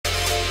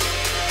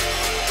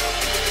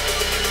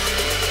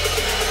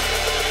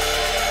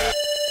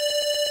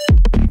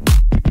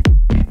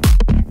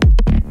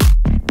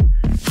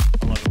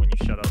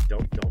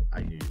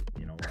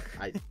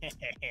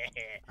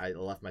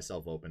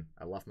myself open.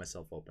 I left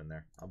myself open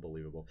there.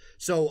 Unbelievable.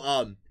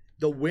 So,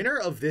 the winner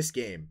of this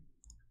game,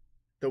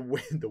 the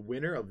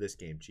winner of this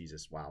game,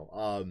 Jesus,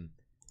 wow.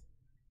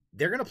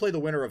 They're going to play the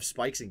winner of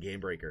Spikes and Game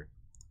Breaker.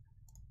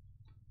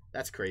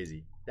 That's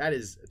crazy. That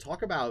is,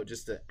 talk about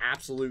just an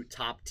absolute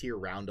top tier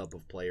roundup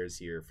of players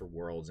here for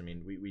Worlds. I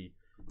mean, we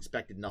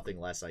expected nothing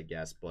less, I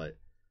guess, but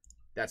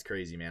that's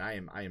crazy, man.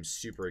 I am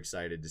super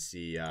excited to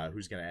see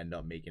who's going to end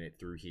up making it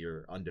through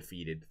here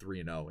undefeated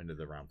 3-0 into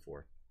the round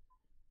 4.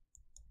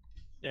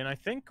 And I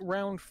think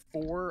round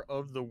 4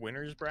 of the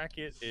winners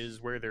bracket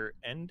is where they're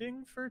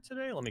ending for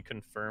today. Let me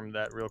confirm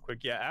that real quick.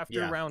 Yeah,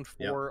 after round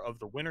 4 of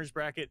the winners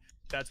bracket,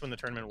 that's when the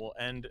tournament will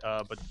end.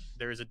 But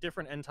there is a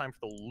different end time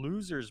for the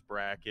losers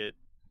bracket.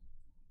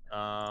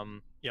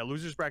 Yeah,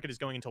 losers bracket is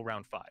going until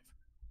round 5.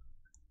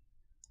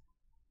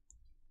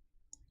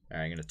 All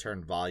right, I'm going to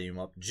turn volume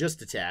up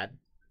just a tad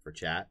for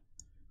chat.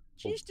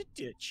 Just a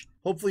ditch.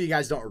 Hopefully you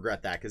guys don't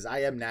regret that, because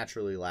I am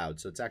naturally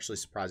loud, so it's actually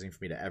surprising for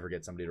me to ever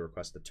get somebody to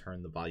request to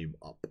turn the volume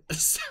up.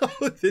 So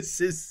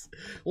this is,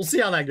 we'll see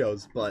how that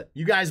goes, but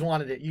you guys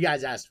wanted it. You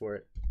guys asked for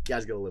it. You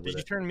guys got to live with it. Did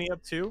you turn me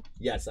up too?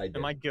 Yes, I did.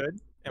 Am I good?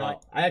 I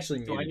actually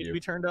muted you. Do I need to be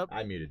turned up?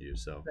 I muted you,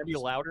 so. That'd be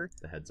louder.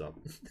 The heads up.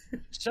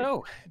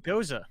 So,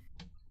 Doza,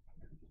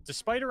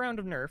 despite a round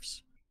of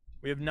nerfs,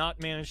 we have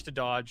not managed to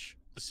dodge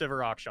the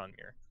Sivir Akshan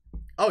mirror.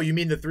 Oh, you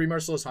mean the 3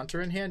 Merciless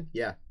Hunter in hand?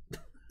 Yeah.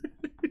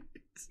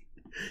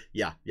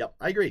 Yeah, yep,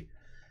 I agree.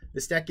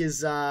 This deck is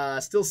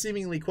still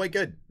seemingly quite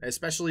good,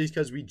 especially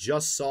because we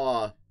just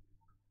saw...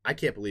 I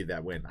can't believe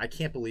that win. I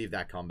can't believe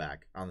that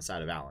comeback on the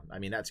side of Allen. I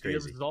mean, that's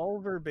crazy. The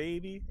Absolver,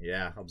 baby.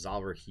 Yeah,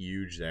 Absolver,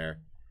 huge there.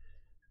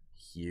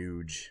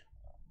 Huge.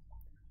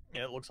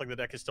 Yeah, it looks like the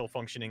deck is still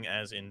functioning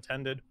as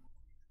intended.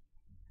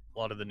 A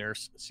lot of the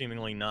nerfs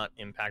seemingly not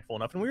impactful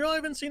enough, and we really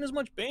haven't seen as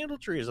much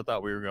banditry as I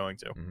thought we were going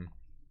to.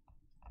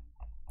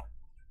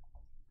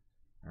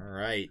 All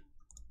right.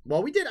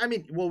 Well, we did. I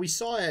mean, well, we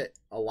saw it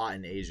a lot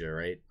in Asia,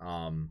 right?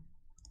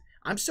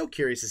 I'm so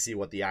curious to see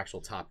what the actual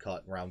top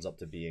cut rounds up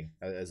to being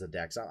as a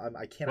deck. So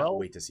I cannot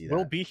wait to see that.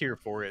 We'll be here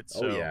for it.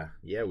 So. Oh, yeah.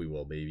 Yeah, we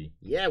will, baby.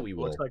 Yeah, we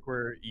will. Looks like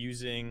we're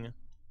using a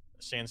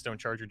Sandstone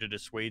Charger to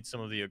dissuade some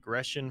of the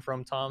aggression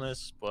from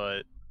Thomas,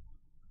 but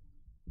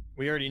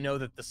we already know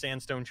that the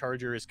Sandstone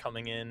Charger is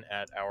coming in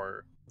at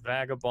our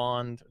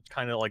Vagabond,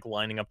 kind of like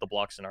lining up the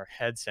blocks in our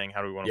head, saying,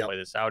 how do we want to play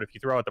this out? If you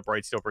throw out the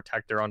Brightsteel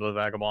Protector onto the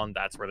Vagabond,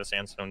 that's where the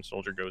Sandstone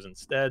Soldier goes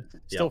instead.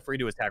 Still free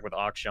to attack with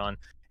Akshan.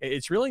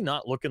 It's really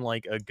not looking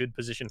like a good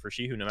position for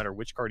Szchu, no matter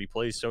which card he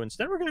plays. So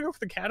instead, we're going to go for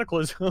the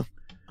Cataclysm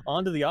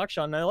onto the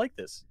Akshan, and I like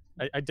this.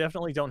 I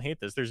definitely don't hate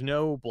this. There's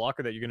no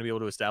blocker that you're going to be able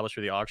to establish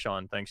for the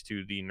Akshan thanks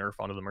to the nerf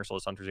onto the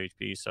Merciless Hunter's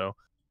HP. So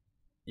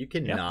you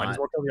cannot might as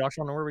well kill the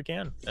Akshan where we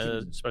can,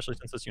 especially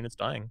since this unit's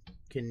dying.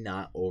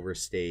 Cannot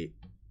overstate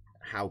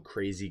how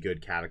crazy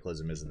good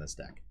Cataclysm is in this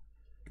deck.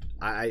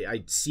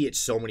 I see it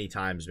so many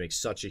times make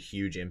such a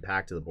huge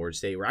impact to the board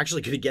state. We're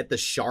actually going to get the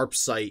Sharp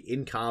Sight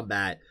in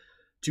combat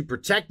to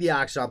protect the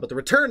Akshan, but the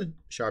return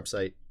Sharp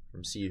Sight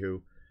from Szchu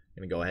going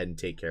to go ahead and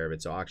take care of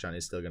it. So Akshan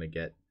is still going to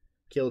get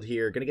killed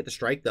here. Going to get the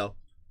strike, though.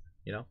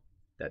 You know,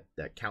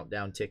 that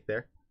countdown tick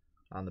there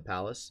on the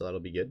Palace, so that'll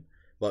be good.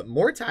 But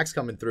more attacks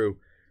coming through.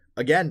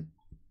 Again,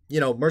 you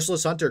know,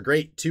 Merciless Hunter,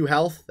 great. 2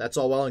 health. That's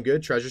all well and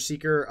good. Treasure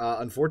Seeker,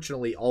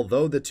 unfortunately,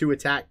 although the 2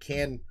 attack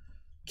can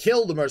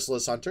kill the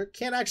Merciless Hunter,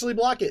 can't actually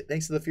block it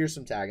thanks to the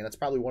Fearsome tag. And that's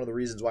probably one of the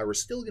reasons why we're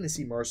still going to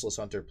see Merciless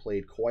Hunter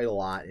played quite a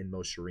lot in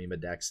most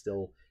Shurima decks.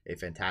 Still a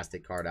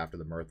fantastic card after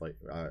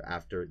the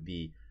after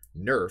the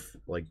nerf,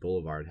 like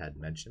Boulevard had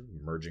mentioned.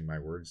 Merging my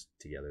words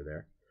together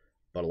there.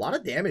 But a lot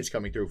of damage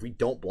coming through if we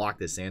don't block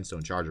this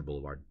Sandstone Charger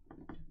Boulevard.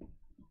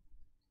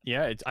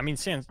 Yeah, I mean,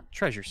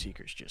 Treasure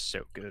Seeker's just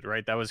so good,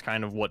 right? That was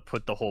kind of what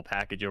put the whole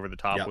package over the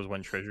top was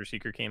when Treasure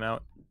Seeker came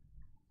out.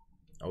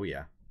 Oh,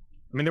 yeah.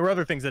 I mean, there were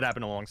other things that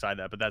happened alongside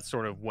that, but that's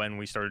sort of when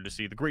we started to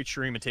see the great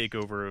Shurima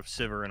takeover of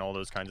Sivir and all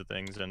those kinds of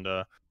things. And,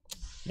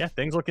 yeah,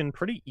 things looking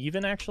pretty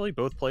even, actually.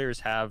 Both players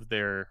have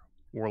their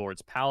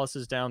Warlord's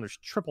Palaces down. There's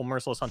triple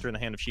Merciless Hunter in the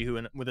hand of Szchu.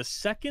 And with a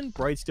second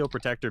Brightsteel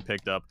Protector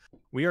picked up,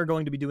 we are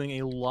going to be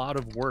doing a lot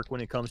of work when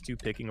it comes to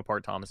picking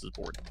apart Thomas's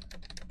board.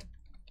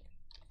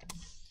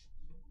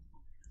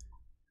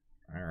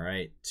 All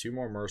right, 2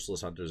 more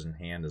Merciless Hunters in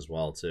hand as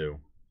well, too.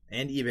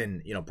 And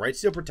even, you know,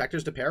 Brightsteel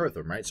Protectors to pair with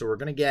them, right? So we're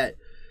going to get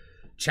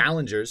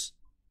Challengers,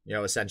 you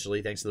know,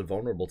 essentially, thanks to the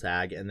Vulnerable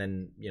tag. And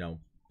then, you know,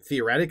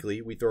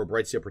 theoretically, we throw a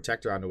Brightsteel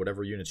Protector onto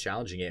whatever unit's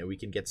challenging it, and we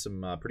can get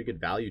some pretty good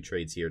value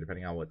trades here,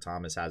 depending on what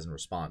Thomas has in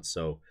response.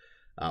 So,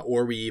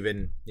 or we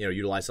even, you know,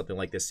 utilize something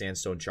like this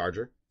Sandstone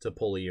Charger to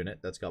pull a unit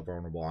that's got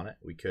Vulnerable on it.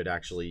 We could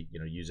actually, you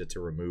know, use it to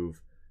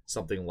remove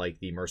something like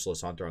the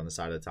Merciless Hunter on the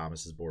side of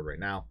Thomas's board right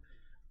now.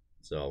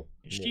 So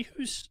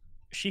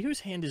Szchu's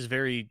hand is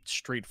very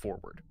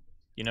straightforward.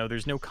 You know,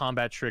 there's no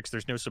combat tricks,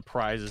 there's no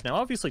surprises. Now,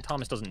 obviously,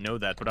 Thomas doesn't know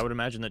that, but I would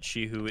imagine that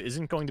Szchu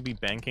isn't going to be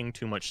banking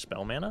too much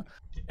spell mana.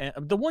 And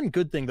the one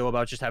good thing, though,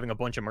 about just having a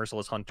bunch of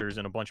Merciless Hunters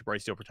and a bunch of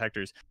Brightsteel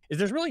Protectors is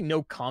there's really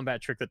no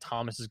combat trick that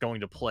Thomas is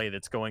going to play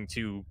that's going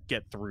to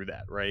get through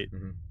that, right?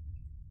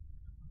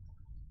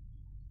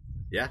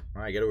 Yeah,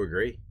 I got to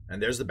agree.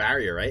 And there's the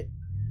barrier, right?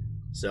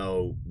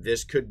 So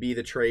this could be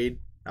the trade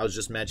I was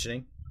just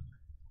mentioning.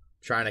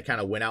 Trying to kind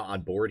of win out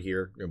on board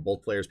here.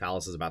 Both players'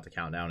 palace is about to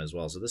count down as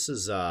well. So this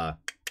is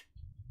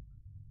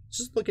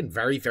just looking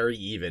very, very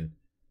even.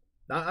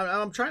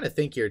 I'm trying to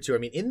think here too. I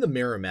mean, in the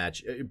mirror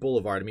match,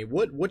 Boulevard, I mean,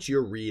 what's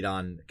your read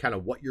on kind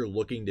of what you're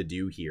looking to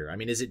do here? I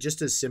mean, is it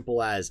just as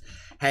simple as,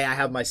 hey, I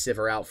have my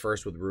Sivir out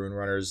first with Rune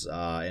Runners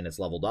and it's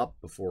leveled up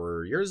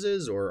before yours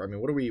is? Or, I mean,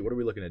 what are we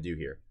looking to do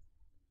here?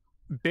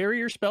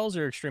 Barrier spells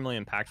are extremely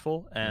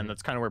impactful, and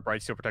that's kind of where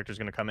Brightsteel Protector is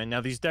going to come in.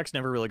 Now, these decks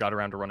never really got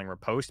around to running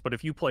Riposte, but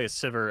if you play a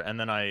Sivir and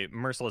then I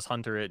Merciless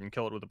Hunter it and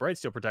kill it with a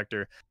Brightsteel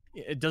Protector,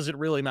 does it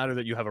really matter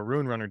that you have a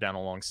Rune Runner down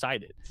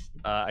alongside it?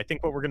 I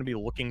think what we're going to be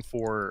looking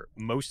for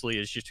mostly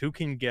is just who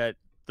can get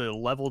the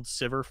leveled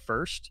Sivir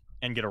first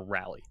and get a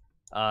rally.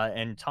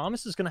 And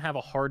Thomas is going to have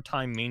a hard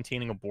time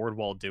maintaining a board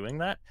while doing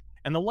that.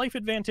 And the life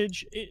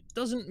advantage, it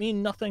doesn't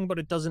mean nothing, but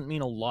it doesn't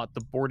mean a lot.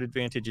 The board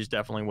advantage is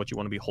definitely what you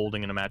want to be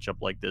holding in a matchup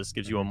like this.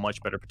 Gives you a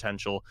much better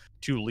potential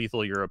to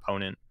lethal your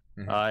opponent.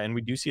 And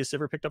we do see a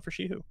Sivir picked up for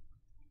Szchu.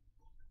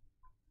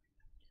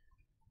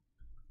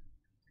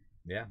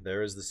 Yeah,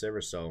 there is the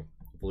Sivir, so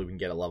hopefully we can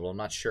get a level. I'm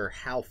not sure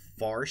how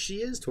far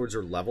she is towards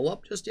her level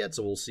up just yet,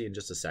 so we'll see in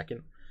just a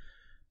second.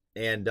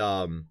 And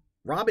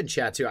Rob in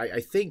chat too. I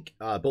think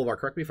Boulevard,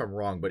 correct me if I'm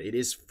wrong, but it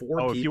is 4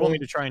 people. Oh, if you want me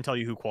to try and tell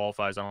you who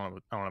qualifies, I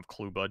don't have a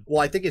clue, bud. Well,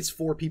 I think it's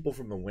 4 people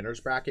from the winners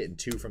bracket and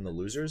 2 from the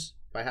losers.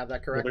 If I have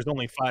that correct. Well, there's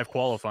only 5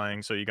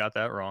 qualifying, so you got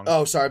that wrong.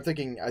 Oh, sorry. I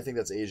think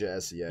that's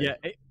Asia SEA. Yeah,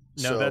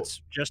 no,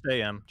 that's just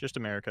AM, just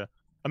America.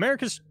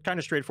 America's kind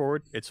of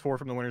straightforward. It's 4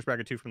 from the winners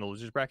bracket, 2 from the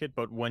losers bracket.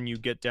 But when you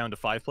get down to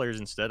 5 players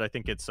instead, I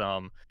think it's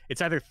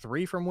either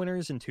 3 from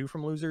winners and 2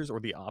 from losers,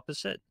 or the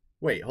opposite.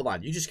 Wait, hold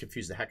on. You just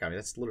confused the heck out of me.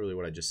 That's literally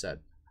what I just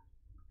said.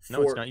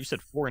 No, it's not. You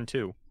said 4 and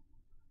 2.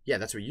 Yeah,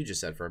 that's what you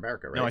just said for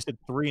America, right? No, I said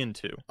 3 and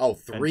 2. Oh,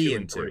 3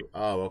 and 2. 3.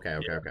 Oh, okay.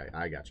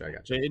 I got you.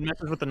 It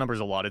messes with the numbers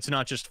a lot. It's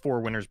not just 4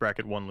 winners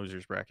bracket, 1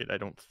 losers bracket, I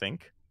don't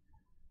think.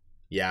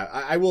 Yeah,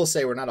 I will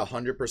say we're not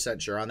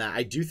 100% sure on that.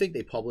 I do think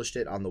they published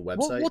it on the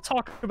website. We'll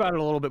talk about it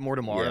a little bit more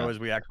tomorrow as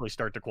we actually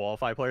start to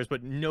qualify players,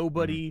 but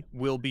nobody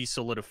will be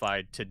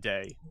solidified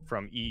today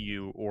from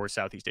EU or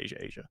Southeast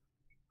Asia.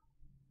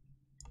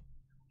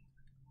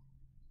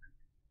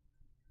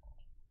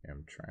 Yeah,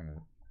 I'm trying to...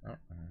 Oh,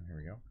 here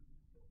we go.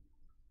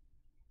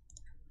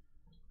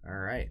 All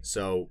right,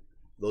 so...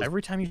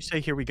 Every time you say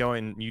 "here we go"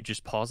 and you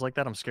just pause like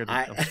that, I'm scared.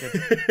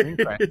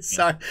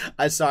 Sorry,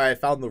 I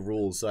found the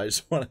rules, so I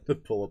just wanted to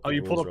pull up. Oh,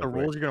 you pulled up the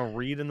rules. You're gonna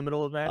read in the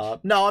middle of the match?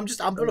 No, I'm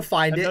gonna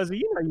find it.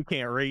 You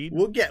can't read.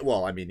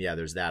 Well, I mean, yeah,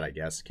 there's that. I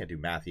guess can't do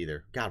math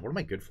either. God, what am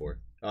I good for?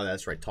 Oh,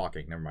 that's right,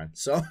 talking. Never mind.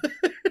 So,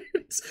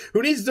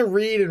 who needs to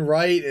read and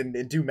write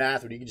and do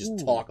math when you can just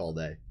talk all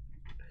day?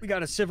 We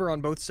got a Sivir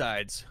on both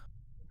sides.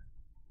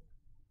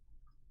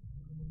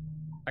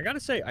 I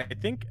gotta say, I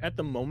think at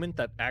the moment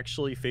that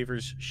actually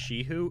favors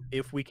Szchu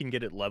if we can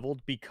get it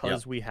leveled,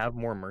 because we have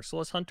more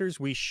Merciless Hunters.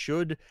 We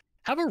should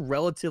have a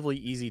relatively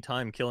easy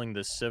time killing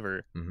this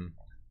Sivir.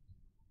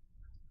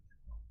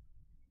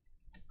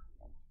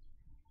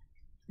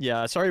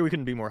 Yeah, sorry we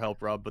couldn't be more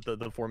help, Rob, but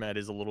the format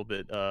is a little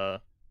bit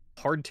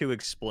hard to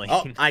explain.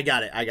 Oh, I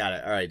got it.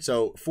 All right,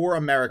 so for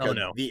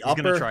America, he's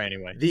gonna try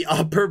anyway. The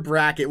upper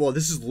bracket. Well,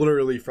 this is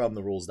literally from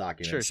the rules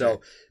document.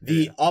 So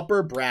the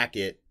upper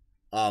bracket.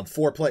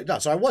 4 play. No,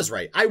 so I was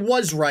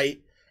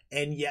right.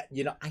 And yet,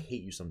 I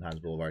hate you sometimes,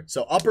 Boulevard.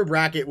 So upper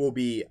bracket will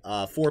be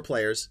 4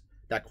 players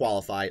that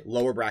qualify.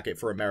 Lower bracket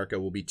for America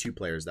will be 2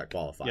 players that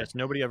qualify. Yes,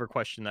 nobody ever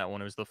questioned that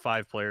one. It was the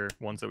 5-player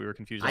ones that we were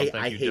confused on.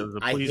 Thank you,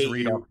 JDoza. Please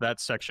read off that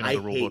section of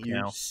the rule book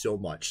now. So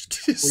much.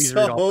 Please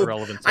read off the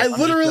relevant stuff. I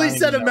literally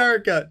said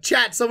America.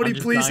 Chat, somebody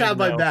please have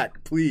my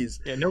back, please.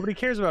 Yeah, nobody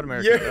cares about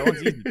America. That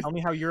one's easy. Tell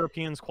me how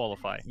Europeans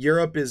qualify.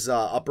 Europe is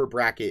upper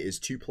bracket is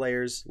 2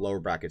 players. Lower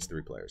bracket's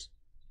 3 players.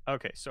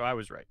 Okay, so I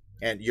was right.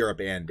 And Europe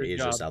and Good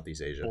Asia, job,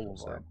 Southeast Asia.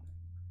 Boulevard.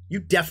 You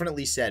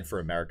definitely said for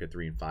America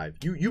 3 and 5.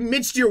 You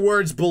minced your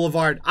words,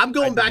 Boulevard. I'm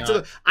going back to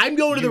the. I'm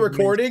going to the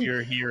recording.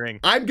 You're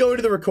hearing. I'm going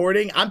to the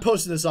recording. I'm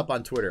posting this up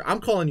on Twitter.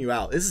 I'm calling you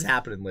out. This is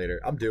happening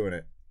later. I'm doing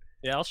it.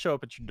 Yeah, I'll show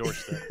up at your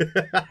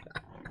doorstep.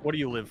 What do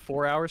you live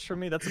 4 hours from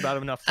me? That's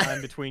about enough time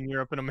between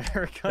Europe and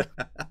America.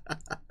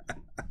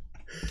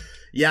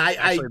 Yeah,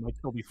 Actually, it might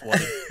still be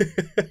flooded.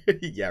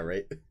 Yeah,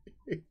 right.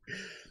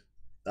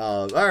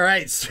 All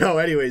right. So,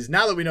 anyways,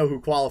 now that we know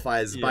who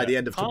qualifies by the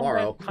end of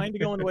tomorrow, kind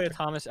of going the way of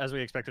Thomas as we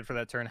expected for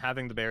that turn,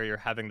 having the barrier,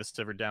 having the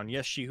Sivir down.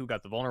 Yes, Szchu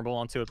got the vulnerable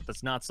onto it, but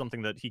that's not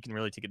something that he can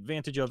really take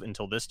advantage of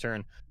until this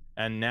turn.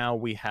 And now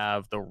we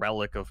have the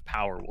Relic of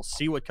Power. We'll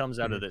see what comes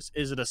out of this.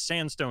 Is it a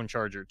Sandstone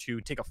Charger to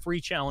take a free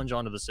challenge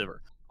onto the Sivir?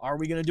 Are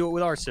we going to do it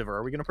with our Sivir?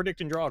 Are we going to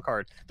predict and draw a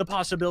card? The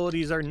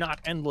possibilities are not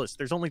endless.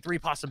 There's only 3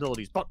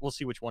 possibilities, but we'll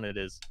see which one it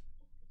is.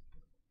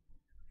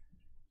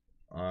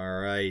 All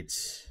right.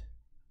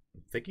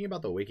 Thinking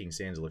about the Waking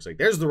Sands, it looks like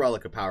there's the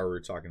Relic of Power we were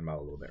talking about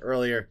a little bit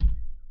earlier,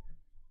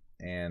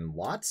 and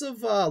lots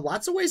of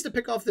ways to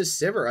pick off this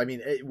Sivir. I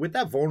mean, with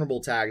that vulnerable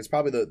tag, it's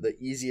probably the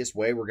easiest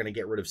way we're going to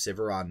get rid of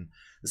Sivir on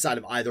the side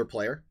of either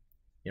player.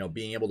 you know,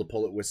 being able to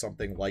pull it with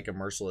something like a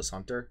Merciless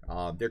Hunter.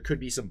 There could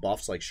be some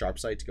buffs like Sharp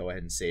Sight to go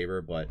ahead and save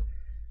her, but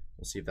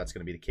we'll see if that's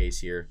going to be the case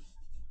here.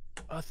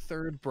 A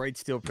third Bright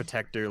Steel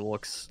Protector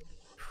looks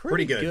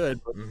Pretty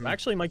good. but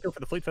actually might go for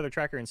the Fleet Feather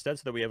Tracker instead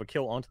so that we have a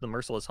kill onto the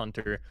Merciless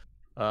Hunter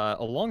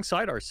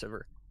alongside our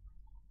Sivir.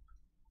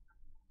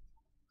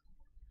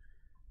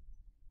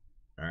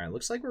 All right,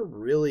 looks like we're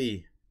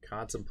really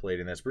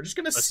contemplating this. We're just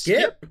going to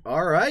skip.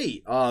 All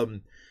right.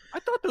 I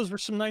thought those were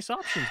some nice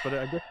options, but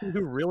I guess who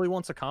really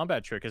wants a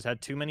combat trick has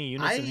had too many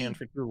units in hand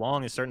for too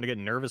long, is starting to get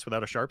nervous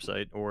without a Sharp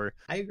Sight or,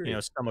 I agree. You know,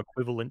 some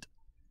equivalent.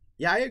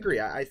 Yeah, I agree.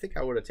 I think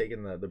I would have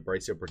taken the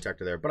Bright Steel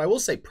Protector there. But I will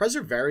say,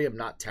 Preservarium,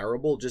 not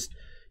terrible. Just,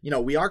 you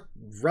know, we are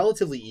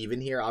relatively even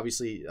here.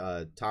 Obviously,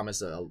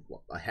 Thomas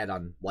ahead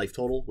on life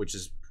total, which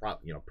is,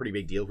 you know, pretty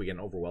big deal if we get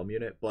an Overwhelm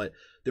unit. But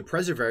the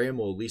Preservarium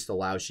will at least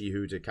allow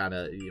Szchu to kind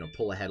of, you know,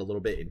 pull ahead a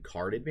little bit in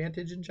card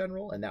advantage in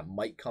general. And that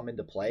might come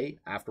into play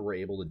after we're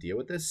able to deal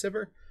with this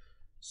Sivir.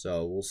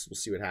 So we'll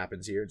see what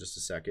happens here in just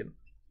a second.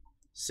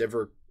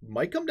 Sivir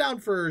might come down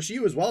for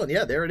Szchu as well. And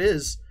yeah, there it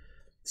is.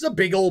 It's a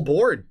big old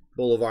board.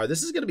 Boulevard.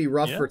 This is going to be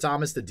rough for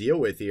Thomas to deal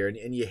with here,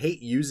 and you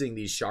hate using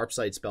these Sharp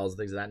Sight spells and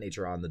things of that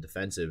nature on the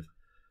defensive.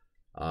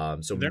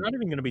 So they're not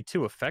even going to be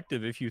too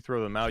effective if you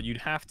throw them out. You'd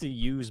have to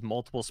use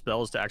multiple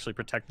spells to actually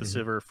protect the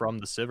Sivir from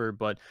the Sivir,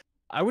 but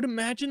I would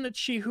imagine that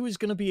Szchu is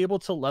going to be able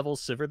to level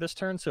Sivir this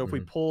turn, so if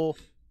we pull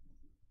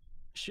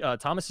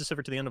Thomas's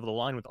Sivir to the end of the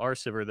line with our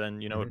Sivir,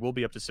 then, you know, it will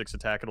be up to 6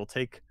 attack. It'll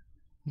take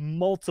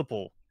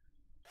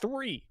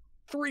three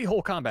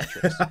whole combat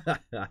tricks.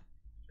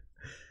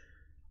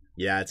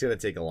 Yeah, it's going to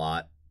take a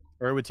lot.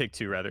 Or it would take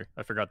 2, rather.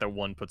 I forgot that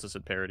 1 puts us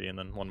at parity, and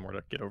then 1 more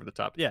to get over the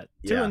top. Yeah,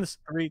 2 and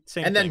 3,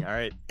 same thing, all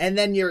right? And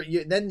then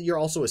you're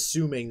also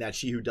assuming that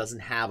Szchu doesn't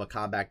have a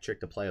combat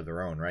trick to play of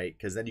their own, right?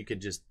 Because then you could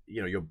just,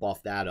 you know, you'll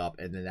buff that up,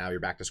 and then now you're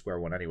back to square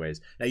one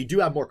anyways. Now, you do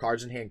have more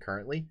cards in hand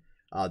currently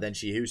than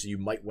Szchu, so you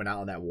might win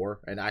out on that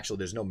war. And actually,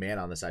 there's no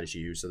mana on the side of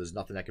Szchu, so there's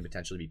nothing that could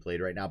potentially be played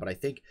right now. But I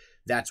think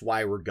that's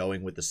why we're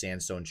going with the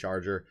Sandstone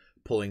Charger,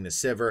 pulling the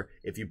Sivir.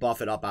 If you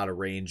buff it up out of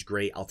range,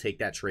 great. I'll take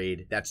that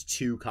trade. That's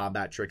 2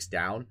 combat tricks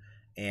down.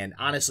 And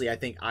honestly, I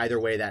think either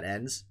way that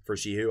ends for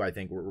Szchu, I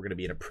think we're going to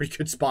be in a pretty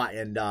good spot.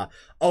 And,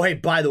 oh, hey,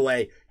 by the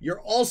way,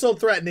 you're also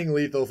threatening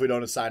lethal if we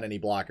don't assign any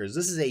blockers.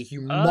 This is a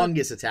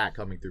humongous attack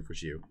coming through for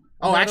Szchu.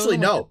 Oh, actually,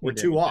 no. We're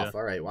 2 off.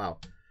 All right, wow.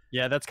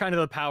 Yeah, that's kind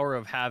of the power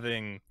of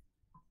having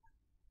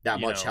that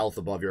much health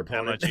above your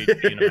opponent. That much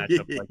HP in a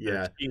matchup like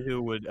this.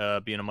 Szchu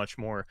would be in a much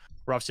more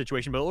rough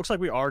situation, but it looks like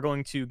we are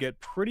going to get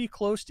pretty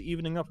close to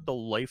evening up the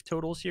life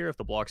totals here if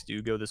the blocks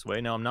do go this way.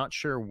 Now, I'm not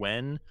sure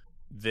when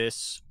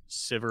this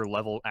Sivir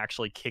level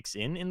actually kicks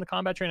in the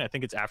combat train. I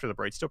think it's after the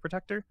Bright Steel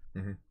Protector.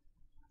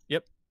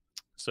 Yep.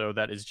 So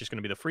that is just going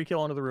to be the free kill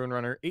onto the Ruin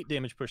Runner, 8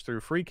 damage push through,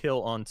 free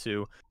kill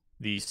onto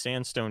the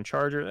Sandstone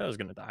Charger. That was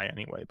going to die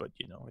anyway, but,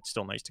 you know, it's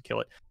still nice to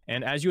kill it.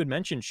 And as you had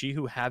mentioned,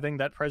 Szchu having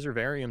that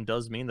Preservarium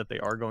does mean that they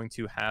are going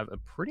to have a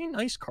pretty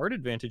nice card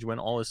advantage when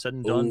all is said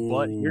and done.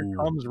 But here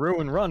comes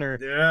Ruin Runner.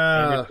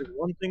 Yeah. And if there's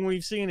one thing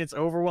we've seen, it's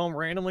Overwhelm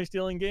randomly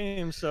stealing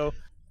games. So,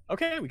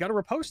 okay, we got a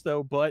riposte,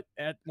 though, but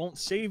it won't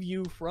save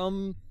you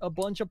from a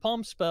bunch of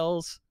pump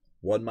spells.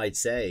 One might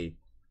say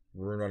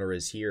Ruin Runner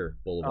is here,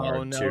 Boulevard.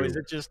 Oh, no, is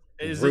it just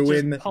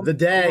ruin the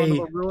day?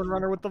 The Ruin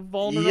Runner with the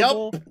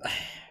vulnerable? Yep.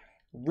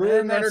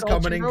 Ruin Runner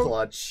coming in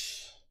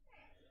clutch.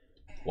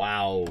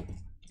 Wow.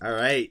 All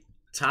right.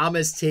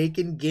 Thomas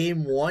taking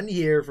game 1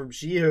 here from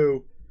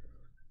Szchu.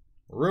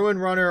 Ruin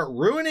Runner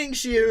ruining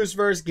Szchu's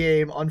first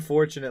game,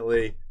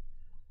 unfortunately.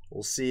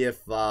 We'll see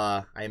if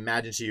I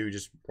imagine Szchu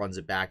just runs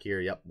it back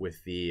here. Yep,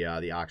 with the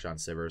Akshan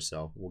Sivir.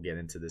 So we'll get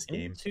into this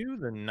game. Into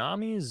the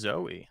Nami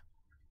Zoe.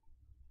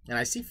 And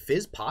I see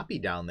Fizz Poppy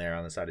down there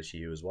on the side of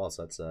Szchu as well.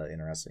 So that's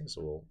interesting.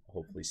 So we'll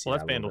hopefully see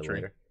that a little bit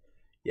later.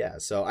 Yeah,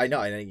 so I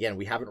know, and again,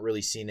 we haven't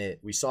really seen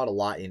it. We saw it a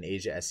lot in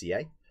Asia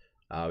SEA.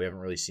 We haven't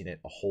really seen it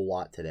a whole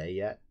lot today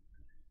yet.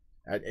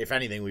 If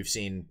anything, we've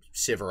seen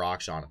Sivir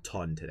Akshan a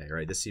ton today,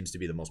 right? This seems to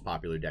be the most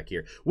popular deck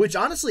here, which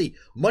honestly,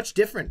 much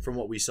different from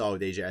what we saw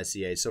with Asia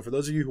SEA. So for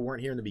those of you who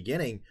weren't here in the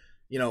beginning,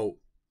 you know,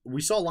 we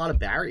saw a lot of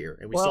barrier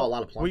and we saw a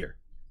lot of plunder.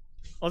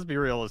 Let's be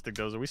realistic,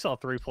 Doza. We saw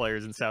 3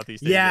 players in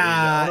Southeast Asia.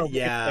 I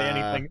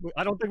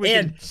don't think we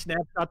can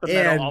snapshot the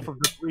meta off of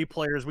the 3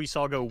 players we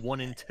saw go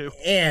 1 and 2.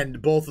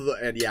 And both of the,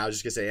 I was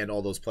just gonna say, and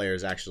all those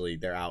players actually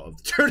they're out of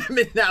the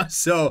tournament now.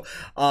 So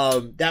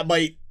that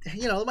might,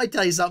 you know, it might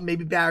tell you something.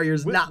 Maybe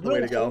barrier's not the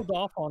way to go. Hold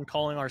off on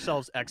calling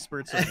ourselves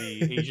experts of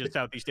the Asia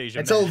Southeast Asia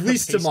until at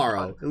least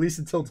tomorrow. At least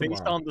until tomorrow,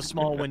 based on the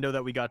small window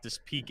that we got to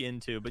peek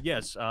into. But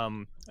yes,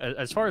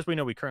 as far as we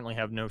know, we currently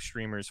have no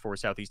streamers for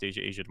Southeast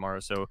Asia tomorrow.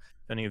 So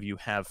if any of you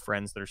have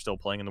friends that are still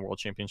playing in the World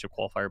Championship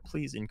qualifier,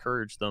 please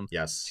encourage them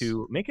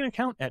to make an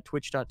account at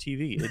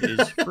twitch.tv. It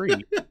is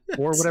free,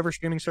 or whatever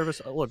streaming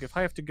service. Look, if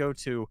I have to go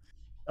to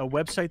a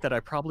website that I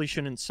probably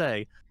shouldn't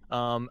say,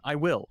 I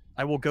will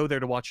go there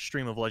to watch a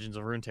stream of Legends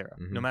of Runeterra,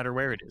 no matter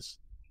where it is.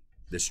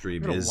 This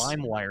stream Go to is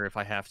LimeWire if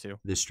I have to.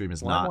 this stream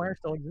is LimeWire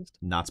still exists?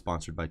 not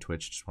sponsored by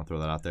Twitch. Just want to throw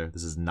that out there.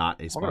 This is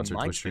not a sponsored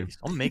Twitch stream.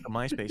 I'll make a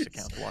MySpace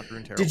account to watch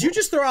Runeterra. Did you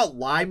just throw out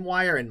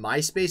LimeWire and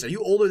MySpace? Are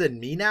you older than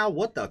me now?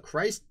 What the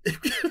Christ?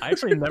 I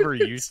actually never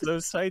used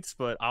those sites,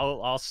 but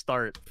I'll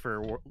start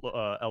for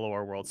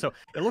LOR World. So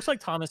it looks like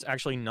Thomas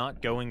actually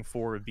not going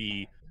for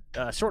the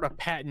sort of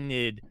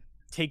patented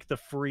take the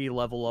free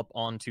level up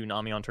onto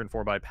Nami on turn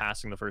 4 by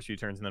passing the first few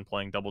turns and then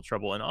playing double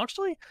trouble. And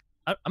actually,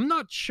 I'm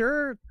not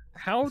sure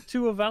how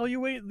to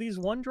evaluate these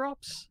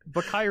 1-drops.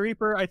 Bakai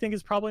Reaper, I think,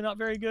 is probably not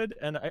very good.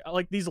 And I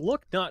like these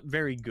look not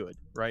very good,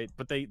 right?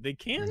 But they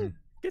can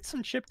get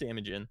some chip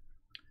damage in.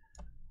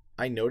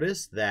 I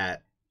noticed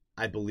that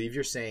I believe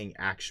you're saying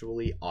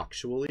actually,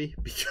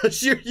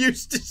 because you're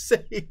used to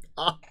saying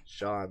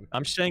Sean.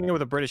 I'm saying it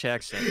with a British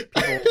accent.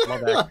 People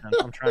love accents.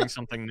 I'm trying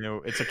something new.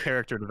 It's a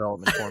character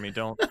development for me.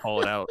 Don't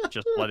call it out.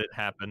 Just let it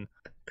happen.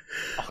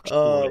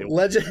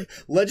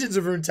 Legends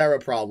of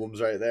Runeterra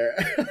problems right there.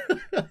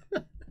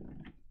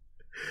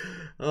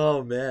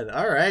 Oh, man.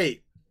 All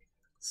right.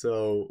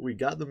 So we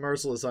got the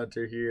Merciless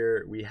Hunter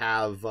here. We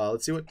have,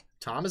 let's see what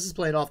Thomas is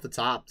playing off the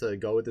top to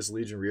go with this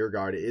Legion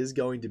Rearguard. It is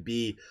going to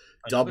be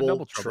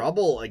double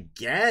trouble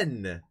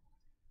again.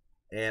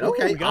 And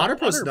okay,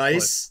 Otterpuss,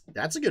 nice.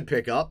 That's a good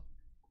pickup.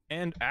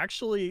 And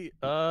actually,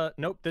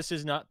 nope, this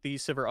is not the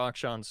Sivir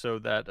Auction, so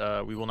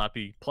that we will not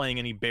be playing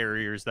any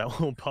barriers that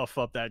will puff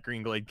up that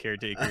Green Glade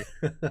Caretaker.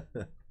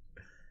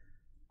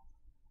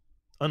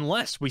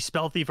 Unless we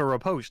Spell Thief or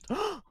Riposte.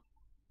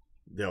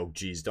 No,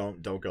 geez,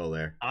 don't go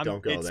there.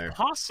 Don't go there. It's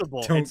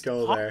possible. Don't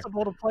go there. It's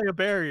possible to play a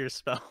barrier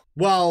spell.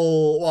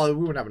 Well, we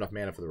wouldn't have enough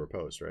mana for the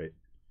Riposte, right?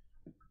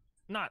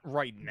 Not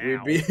right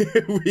now.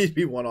 We'd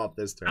be one off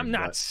this turn. I'm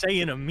not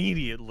saying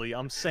immediately.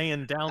 I'm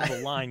saying down the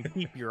line,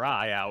 keep your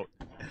eye out.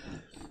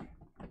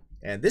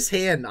 And this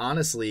hand,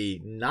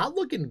 honestly, not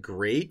looking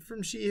great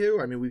from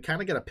Szchu. I mean, we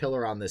kind of got a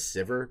pillar on this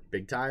Sivir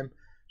big time.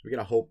 So we got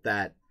to hope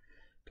that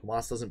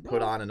Tomas doesn't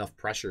put on enough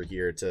pressure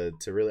here to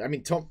really... I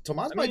mean,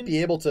 Tomas might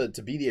be able to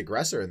be the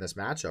aggressor in this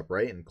matchup,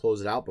 right? And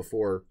close it out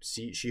before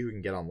Szchu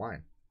can get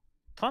online.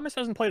 Thomas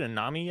hasn't played a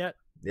Nami yet.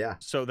 Yeah.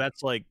 So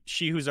that's like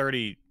Szchu's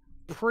already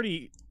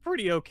pretty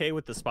okay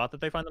with the spot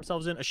that they find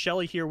themselves in. A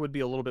Shelly here would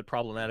be a little bit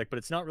problematic, but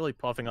it's not really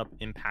puffing up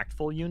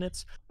impactful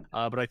units.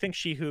 But I think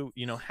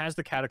Szchu, has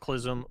the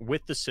Cataclysm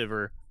with the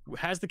Sivir,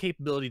 has the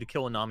capability to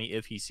kill a Nami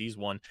if he sees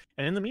one.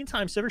 And in the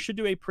meantime, Sivir should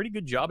do a pretty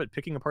good job at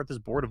picking apart this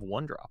board of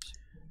 1-drops.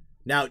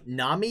 Now,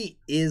 Nami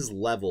is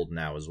leveled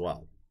now as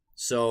well.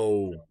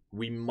 So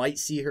we might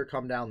see her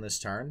come down this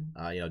turn.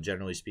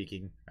 Generally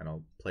speaking, I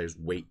know players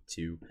wait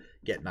to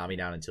get Nami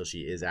down until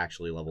she is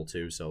actually level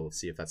 2. So let's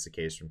see if that's the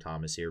case from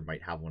Thomas here.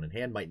 Might have one in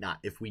hand, might not.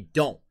 If we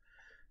don't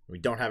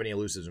have any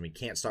elusives and we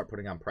can't start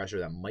putting on pressure,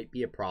 that might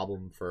be a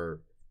problem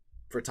for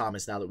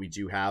Thomas now that we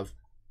do have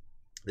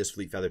this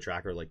Fleet Feather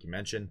Tracker, like you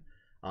mentioned.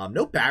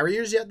 No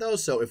barriers yet, though.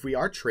 So if we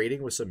are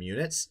trading with some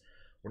units,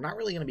 we're not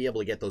really going to be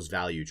able to get those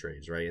value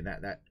trades, right? And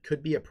that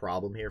could be a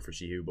problem here for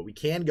Szchu. But we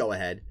can go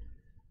ahead,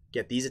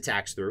 get these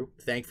attacks through.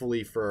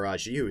 Thankfully for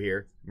Szchu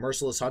here.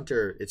 Merciless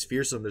Hunter, it's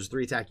fearsome. There's a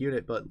 3-attack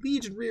unit, but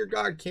Legion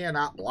Rearguard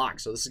cannot block.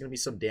 So this is going to be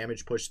some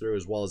damage pushed through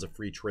as well as a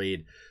free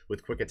trade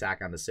with quick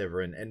attack on the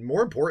Sivir. And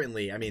more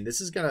importantly, I mean,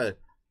 this is going to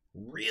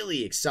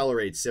really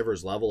accelerate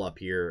Sivir's level up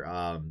here.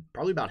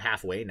 Probably about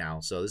halfway now.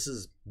 So this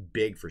is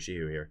big for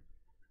Szchu here.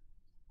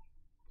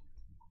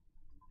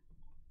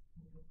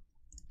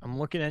 I'm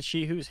looking at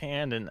Szchu's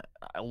hand, and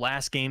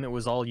last game it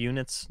was all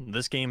units.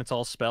 This game it's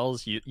all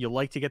spells. You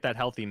like to get that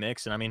healthy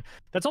mix, and I mean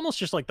that's almost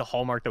just like the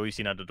hallmark that we've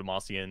seen out of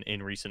Demacia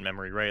in recent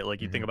memory, right? Like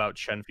you think about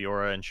Shen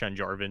Fiora and Shen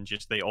Jarvan,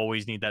 just they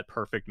always need that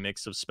perfect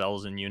mix of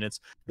spells and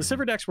units. The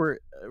Sivir decks were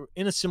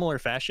in a similar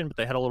fashion, but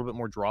they had a little bit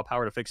more draw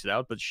power to fix it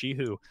out. But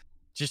Szchu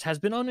just has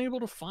been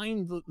unable to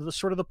find the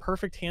sort of the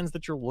perfect hands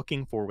that you're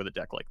looking for with a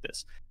deck like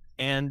this.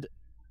 And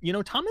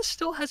Thomas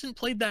still hasn't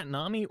played that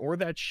Nami or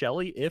that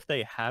Shelly if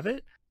they have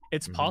it.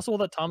 It's possible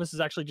that Thomas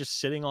is actually just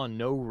sitting on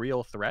no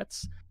real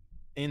threats.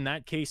 In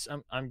that case,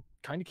 I'm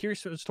kind of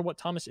curious as to what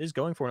Thomas is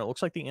going for, and it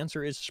looks like the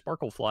answer is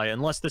Sparklefly,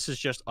 unless this is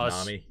just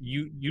us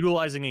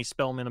utilizing a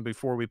spell mana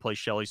before we play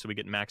Shelly so we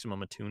get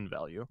maximum attune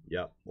value.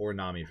 Yep, or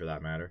Nami for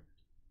that matter.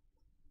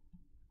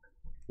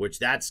 Which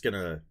that's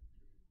gonna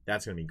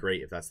be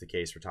great if that's the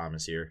case for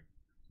Thomas here.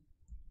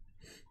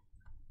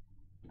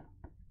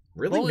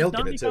 Really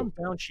milking it too. Comes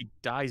down, she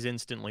dies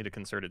instantly to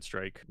Concerted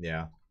Strike.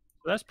 Yeah.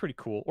 That's pretty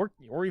cool.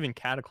 Or even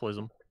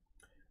Cataclysm.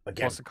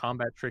 Again, plus a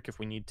combat trick if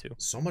we need to.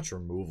 So much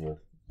removal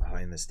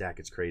in this deck.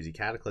 It's crazy.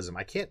 Cataclysm.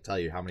 I can't tell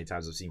you how many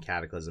times I've seen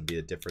Cataclysm be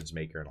a difference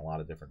maker in a lot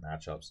of different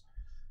matchups.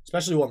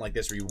 Especially one like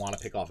this where you want to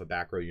pick off a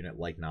back row unit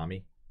like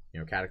Nami.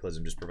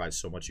 Cataclysm just provides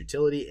so much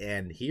utility.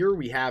 And here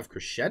we have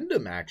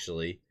Crescendum,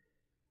 actually.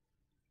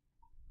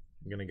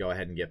 I'm going to go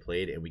ahead and get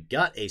played. And we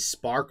got a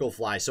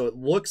Sparklefly. So it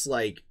looks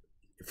like,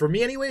 for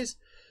me anyways,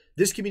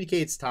 this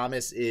communicates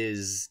Thomas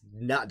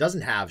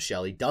doesn't have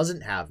Shelly,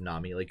 doesn't have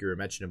Nami, like you were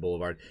mentioning in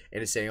Boulevard,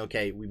 and is saying,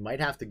 okay, we might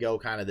have to go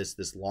kind of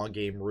this long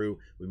game route.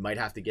 We might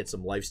have to get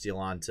some lifesteal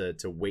on to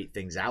wait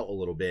things out a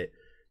little bit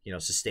you know,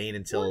 sustain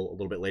until a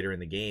little bit later in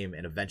the game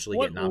and eventually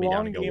What get Nami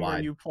down and go game wide.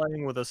 are you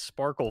playing with a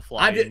Sparkle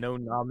Fly and no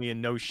Nami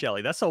and no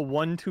Shelly? That's a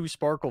 1/2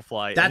 Sparkle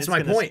Fly. That's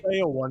my point. Stay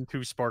a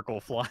 1/2 Sparkle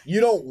Fly.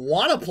 You don't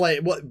want to play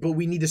it, but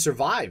we need to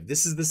survive.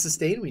 This is the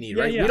sustain we need,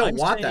 right? Yeah, we don't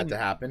want that to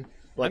happen.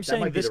 But I'm that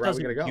saying might be this the route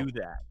we're doesn't gonna go. do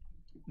that.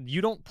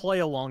 You don't play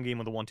a long game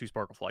with a 1/2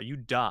 Sparkle Fly. You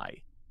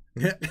die.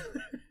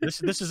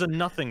 This is a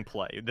nothing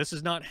play. This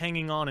is not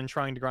hanging on and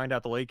trying to grind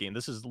out the late game.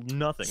 This is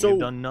nothing. So We've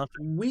done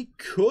nothing. we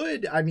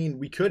could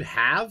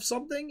have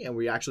something, and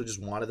we actually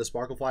just wanted the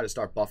Sparkle Fly to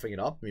start buffing it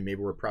up. I mean,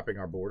 maybe we're prepping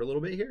our board a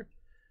little bit here,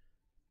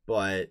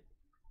 but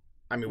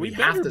I mean, we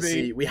have to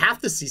see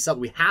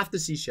something. We have to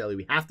see Shelly.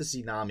 We have to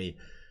see Nami,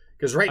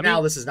 because now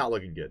this is not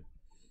looking good.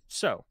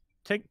 So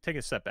take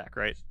a step back,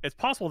 right? It's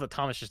possible that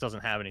Thomas just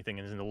doesn't have anything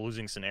and is in a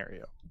losing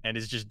scenario and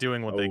is just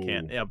doing what they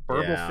can. Yeah,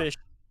 Burblefish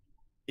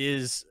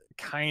is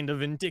kind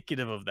of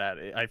indicative of that.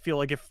 I feel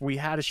like if we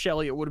had a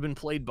Shelly, it would have been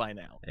played by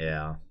now.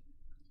 Yeah.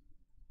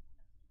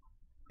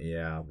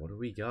 Yeah, what do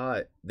we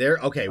got? There,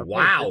 okay,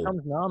 wow. Here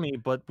comes Nami,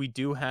 but we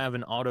do have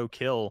an auto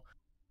kill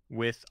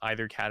with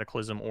either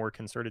Cataclysm or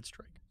Concerted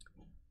Strike.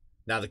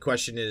 Now the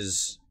question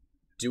is,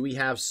 do we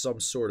have some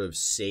sort of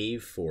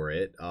save for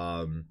it?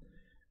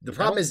 The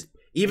problem is,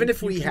 even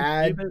if we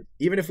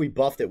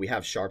buffed it, we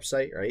have Sharp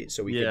Sight, right?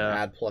 So we can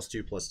add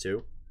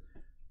 +2/+2.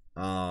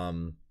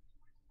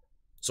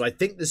 So I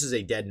think this is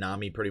a dead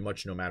Nami pretty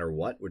much no matter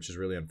what, which is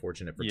really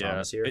unfortunate for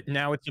Thomas here.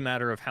 Now it's a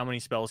matter of how many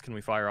spells can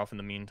we fire off in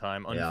the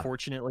meantime.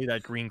 Unfortunately,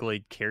 that Green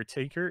Glade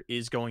Caretaker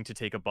is going to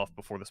take a buff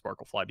before the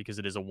Sparkle Fly because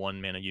it is a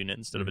 1-mana unit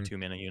instead of a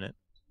 2-mana unit.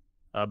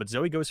 But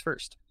Zoe goes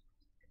first.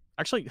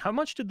 Actually, how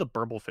much did the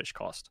Burblefish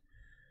cost?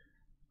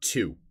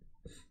 2.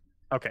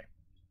 Okay.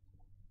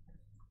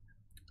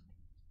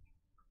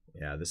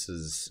 Yeah, this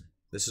is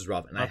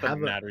rough. And Not that it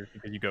matters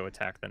because you go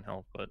attack then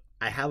help, but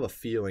I have a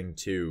feeling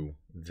too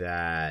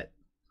that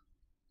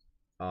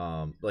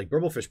like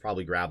Burblefish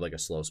probably grab like a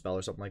slow spell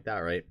or something like that,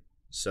 right?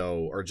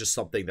 So, or just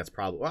something that's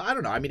probably, well, I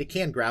don't know. I mean, it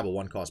can grab a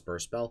 1-cost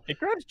burst spell. It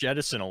grabs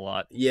Jettison a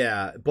lot.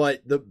 Yeah,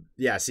 but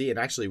see, and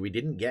actually we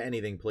didn't get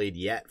anything played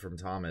yet from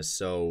Thomas,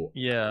 so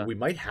we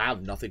might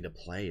have nothing to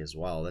play as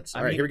well. That's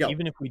all right. Here we go.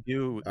 Even if we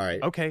do, all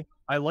right. Okay,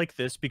 I like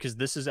this because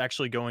this is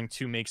actually going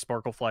to make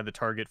Sparklefly the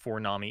target for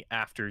Nami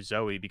after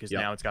Zoe because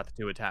now it's got the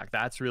 2 attack.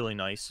 That's really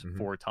nice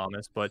for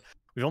Thomas, but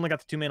we've only got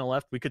the 2 mana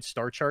left. We could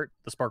star chart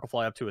the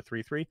Sparklefly up to a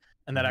 3/3,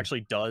 and that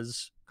actually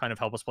does kind of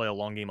help us play a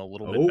long game a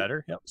little bit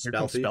better. Yep. Here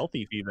comes Spell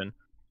Thief even.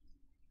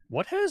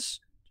 What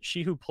has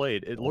Szychu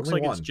played? It looks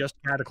like it's just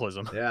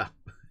Cataclysm. Yeah.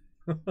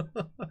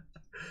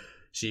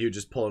 Szychu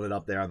just pulling it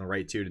up there on the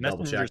right too to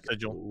double check.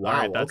 Wow,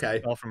 right, that's a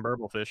spell from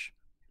Burblefish.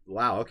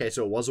 Wow, okay,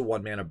 so it was a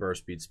 1-mana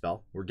burst speed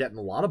spell. We're getting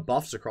a lot of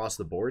buffs across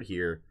the board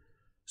here.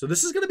 So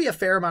this is going to be a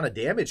fair amount of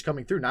damage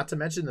coming through, not to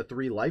mention the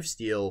 3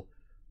 lifesteal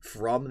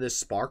from this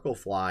Sparkle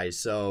Fly.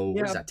 So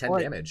what is that, 10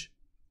 damage?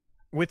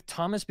 With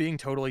Thomas being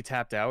totally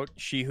tapped out,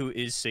 Szychu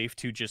is safe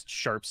to just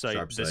sharp sight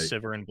the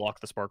Sivir and block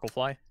the Sparkle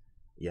Fly.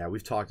 Yeah,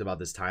 we've talked about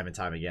this time and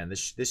time again.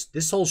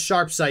 This whole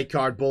sharp sight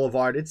card,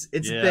 Boulevard, it's a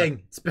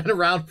thing. It's been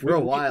around for a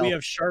while. We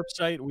have sharp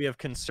sight, we have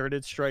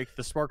Concerted Strike,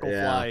 the Sparkle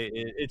Fly.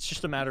 It's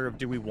just a matter of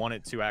do we want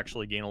it to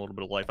actually gain a little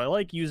bit of life. I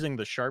like using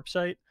the sharp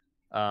sight.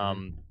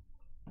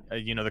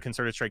 You know, the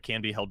Concerted Strike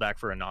can be held back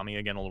for a Nami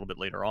again a little bit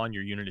later on.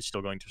 Your unit is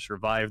still going to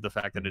survive. The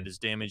fact that it is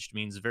damaged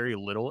means very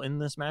little in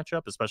this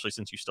matchup, especially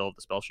since you still have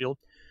the Spell Shield.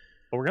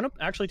 But we're going to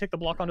actually take the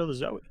block onto the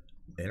Zoe.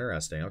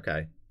 Interesting,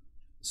 okay.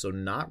 So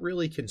not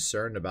really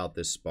concerned about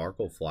this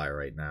Sparkle Fly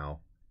right now.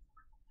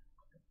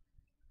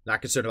 Not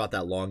concerned about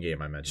that long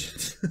game I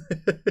mentioned.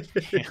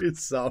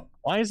 So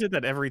why is it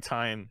that every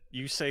time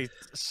you say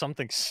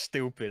something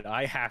stupid,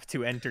 I have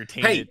to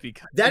entertain it?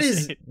 Because that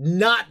is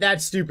not that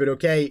stupid,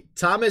 okay?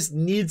 Thomas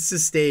needs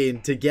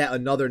sustain to get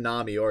another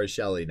Nami or a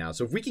Shelly now.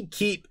 So if we can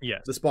keep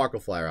the Sparkle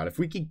Fly out, if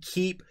we can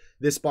keep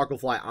this Sparkle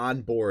Fly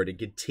on board and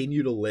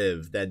continue to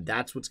live, then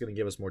that's what's going to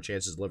give us more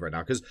chances to live right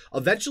now. Because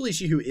eventually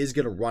Szychu is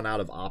going to run out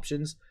of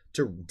options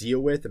to deal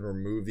with and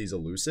remove these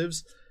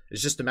elusives.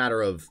 It's just a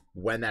matter of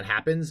when that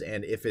happens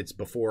and if it's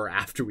before or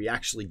after we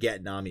actually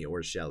get Nami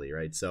or Shelly,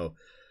 right? So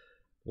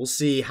we'll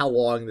see how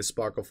long the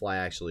Sparkle Fly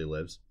actually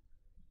lives.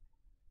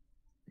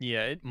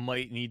 Yeah, it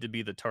might need to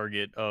be the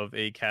target of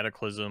a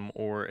Cataclysm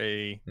or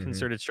a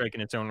Concerted Strike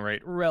in its own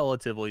right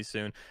relatively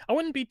soon. I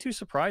wouldn't be too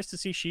surprised to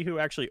see Szychu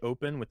actually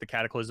open with the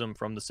Cataclysm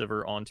from the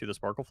Sivir onto the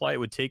Sparkle Fly. It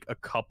would take a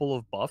couple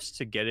of buffs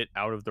to get it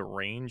out of the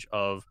range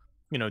of,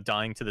 you know,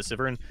 dying to the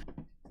Sivir. And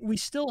we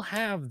still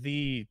have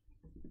the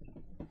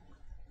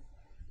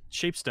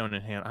Shapestone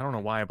in hand. I don't know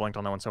why I blanked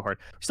on that one so hard.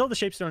 We still have the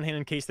Shapestone in hand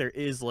in case there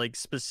is, like,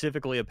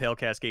 specifically a Pale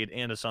Cascade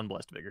and a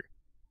Sunblessed Vigor.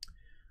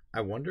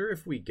 I wonder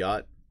if we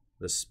got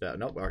the spell.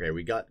 Nope. Okay,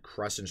 we got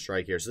Crescent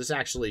Strike here. So this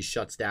actually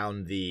shuts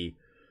down the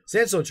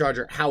Sandstone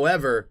Charger.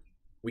 However,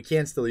 we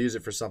can still use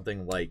it for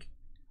something like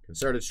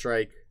Concerted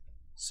Strike.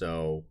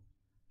 So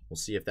we'll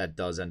see if that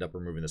does end up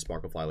removing the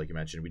Sparkle Fly, like you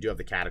mentioned. We do have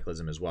the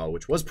Cataclysm as well,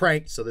 which was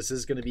pranked. So this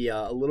is going to be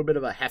a little bit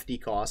of a hefty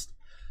cost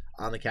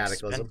on the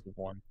Cataclysm.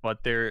 One.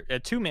 But there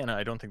at 2 mana,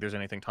 I don't think there's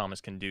anything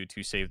Thomas can do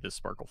to save this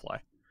Sparkle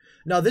Fly.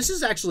 No, this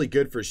is actually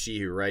good for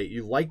Szchu, right?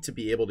 You like to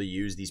be able to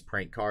use these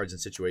prank cards in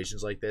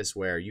situations like this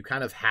where you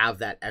kind of have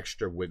that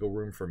extra wiggle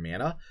room for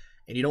mana,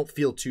 and you don't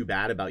feel too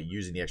bad about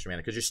using the extra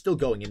mana because you're still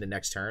going into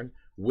next turn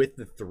with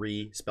the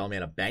 3 spell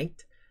mana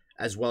banked,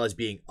 as well as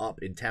being up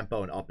in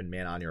tempo and up in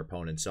mana on your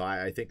opponent. So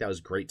I think that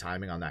was great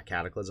timing on that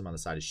Cataclysm on the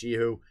side of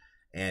Szchu.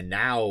 And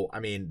now, I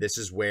mean, this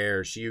is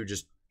where Szchu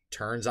just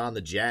turns on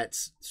the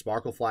Jets.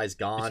 Sparklefly's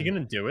gone. Is he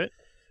going to do it?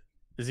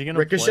 Is he going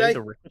to play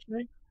the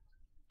Ricochet?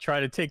 Try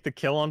to take the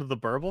kill onto the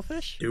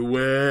Burblefish? Do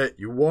it.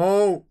 You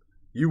won't.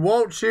 You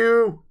won't,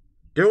 Szchu.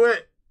 Do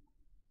it.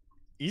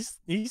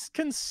 He's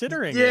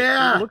considering it.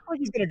 Yeah. It looks like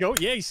he's going to go.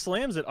 Yeah, he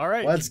slams it. All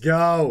right. Let's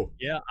go.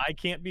 Yeah, I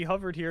can't be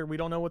hovered here. We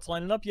don't know what's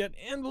lining up yet,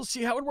 and we'll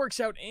see how it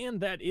works out. And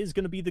that is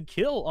going to be the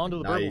kill onto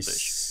the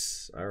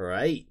Burblefish. All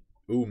right.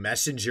 Ooh,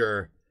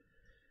 Messenger.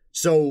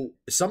 So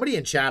somebody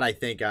in chat, I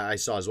think I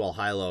saw as well,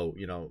 Hilo,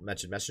 you know,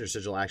 mentioned Messenger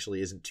Sigil actually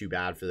isn't too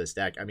bad for this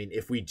deck. I mean,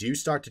 if we do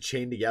start to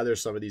chain together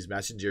some of these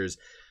messengers,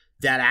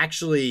 that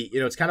actually, you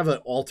know, it's kind of an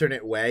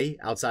alternate way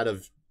outside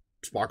of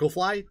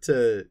Sparklefly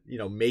to, you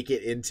know, make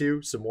it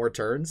into some more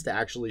turns to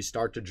actually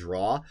start to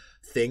draw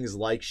things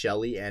like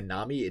Shelly and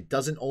Nami. It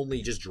doesn't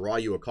only just draw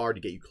you a card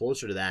to get you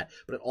closer to that,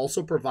 but it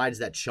also provides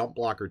that chump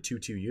blocker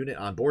 2/2 unit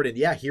on board. And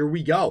yeah, here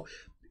we go.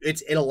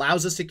 It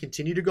allows us to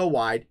continue to go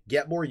wide,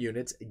 get more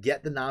units,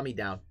 get the Nami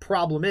down.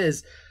 Problem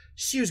is,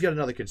 Szchu's got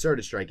another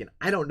Concerted Strike, and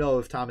I don't know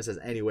if Thomas has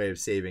any way of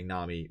saving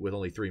Nami with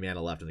only 3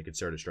 mana left and the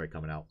Concerted Strike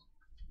coming out.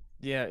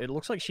 Yeah, it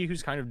looks like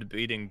Szychu's kind of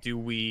debating, do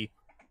we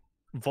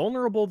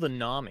vulnerable the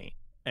Nami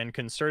and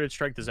Concerted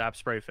Strike the Zap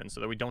Spray Fin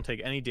so that we don't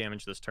take any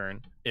damage this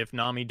turn? If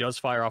Nami does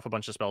fire off a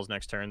bunch of spells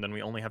next turn, then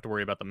we only have to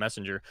worry about the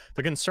Messenger.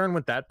 The concern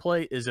with that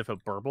play is if a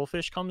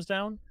Burblefish comes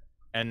down,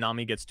 and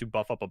Nami gets to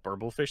buff up a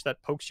Burblefish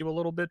that pokes you a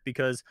little bit,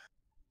 because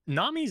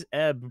Nami's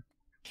Ebb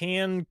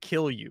can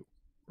kill you,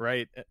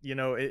 right? You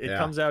know, it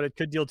comes out, it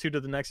could deal 2 to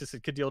the Nexus,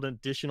 it could deal an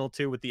additional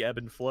 2 with the Ebb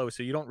and Flow,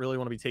 so you don't really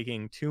want to be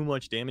taking too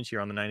much damage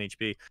here on the 9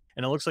 HP.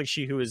 And it looks like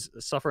Szchu is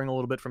suffering a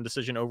little bit from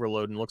decision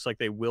overload, and looks like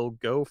they will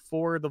go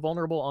for the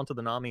vulnerable onto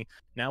the Nami.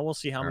 Now we'll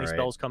see how many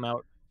spells come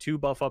out to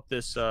buff up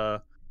this...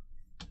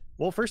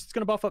 Well, first it's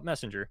going to buff up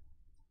Messenger.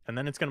 And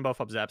then it's going to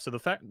buff up Zap. So the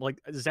fact, like,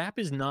 Zap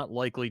is not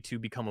likely to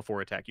become a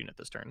 4-attack unit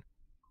this turn.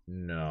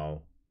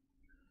 No.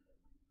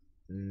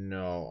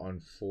 No,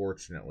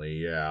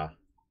 unfortunately, yeah.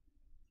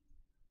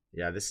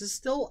 Yeah, this is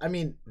still, I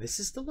mean, this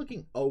is still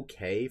looking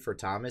okay for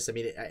Thomas. I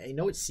mean, I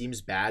know it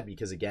seems bad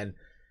because, again,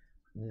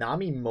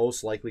 Nami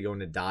most likely going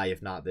to die,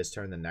 if not this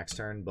turn, the next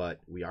turn.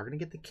 But we are going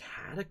to get the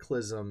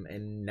Cataclysm.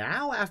 And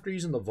now, after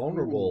using the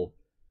Vulnerable,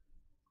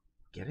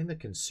 getting the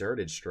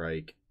Concerted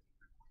Strike.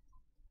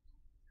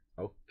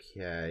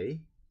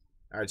 Okay.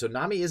 All right, so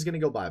Nami is going to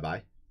go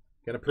bye-bye.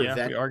 Going to prevent...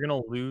 Yeah, we are going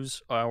to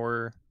lose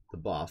our... the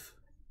buff.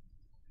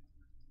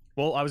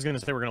 Well, I was going to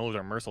say we're going to lose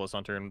our Merciless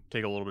Hunter and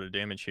take a little bit of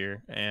damage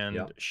here. And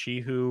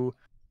Szchu...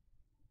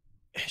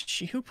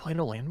 Szchu played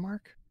a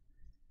landmark?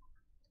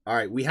 All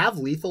right, we have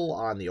lethal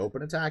on the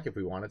open attack if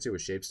we wanted to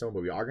with Shapestone,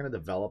 but we are going to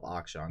develop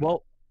Akshan.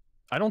 Well,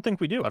 I don't think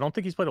we do. I don't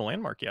think he's played a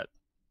landmark yet.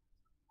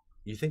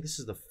 You think this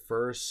is the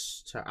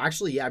first...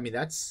 Actually, yeah, I mean,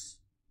 that's...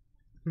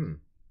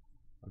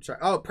 I'm sorry.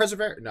 Oh,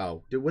 Preserver.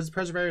 No. Was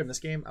Preserver in this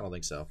game? I don't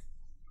think so.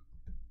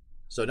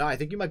 So, no, I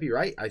think you might be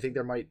right. I think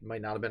there might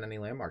not have been any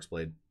landmarks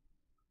played.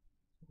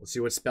 Let's see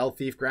what Spell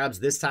Thief grabs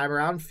this time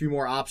around. A few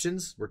more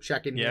options. We're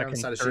checking here on the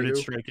side of Szchu. Concerted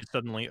Strike is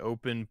suddenly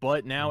open,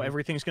 but now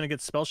everything's going to get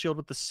Spell Shield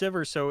with the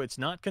Sivir, so it's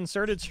not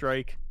Concerted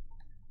Strike.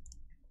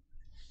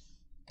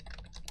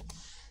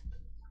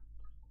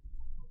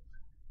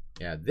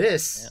 Yeah,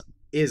 this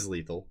is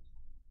lethal.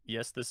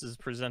 Yes, this is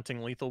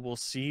presenting lethal. We'll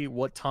see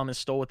what Thomas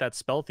stole with that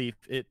Spell Thief.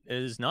 It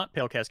is not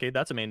Pale Cascade.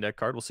 That's a main deck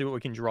card. We'll see what we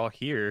can draw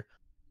here.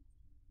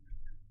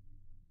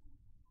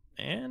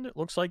 And it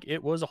looks like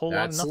it was a whole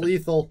lot of nothing. That's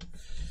lethal.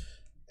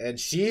 And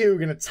Szchu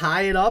going to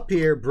tie it up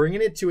here,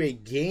 bringing it to a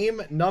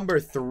game number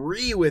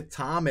 3 with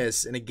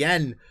Thomas. And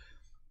again,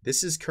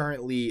 this is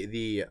currently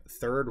the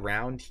 3rd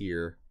round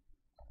here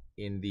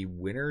in the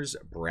winner's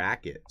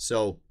bracket.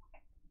 So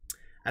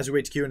as we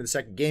wait to queue into the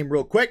second game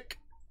real quick,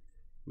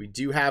 we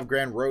do have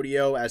Grand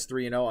Rodeo as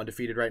 3-0,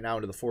 undefeated right now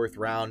into the 4th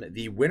round.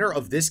 The winner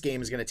of this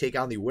game is going to take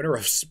on the winner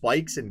of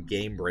Spikes and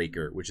Game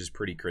Breaker, which is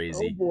pretty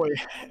crazy. Oh boy.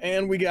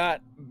 And we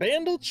got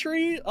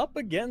Bandletree up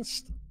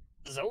against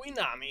Zoe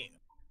Nami.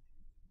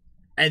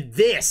 And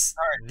this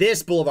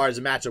Boulevard is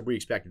a matchup we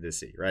expected to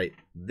see, right?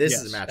 This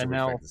is a matchup we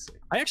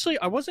expected to see.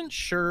 I wasn't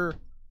sure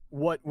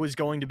what was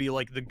going to be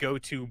like the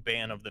go-to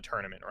ban of the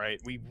tournament, right?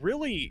 We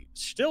really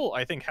still,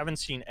 I think, haven't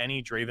seen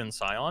any Draven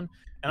Scion.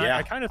 And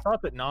I kind of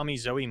thought that Nami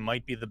Zoe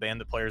might be the ban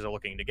that players are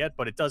looking to get,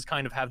 but it does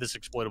kind of have this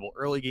exploitable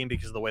early game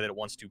because of the way that it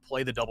wants to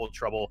play the double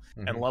trouble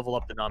and level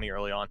up the Nami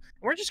early on.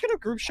 And we're just going to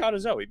group shot a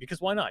Zoe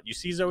because why not? You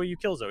see Zoe, you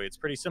kill Zoe. It's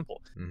pretty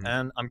simple.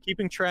 And I'm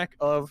keeping track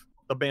of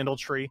the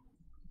Bandletree.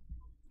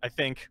 I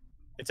think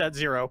it's at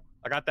 0.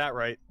 I got that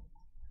right.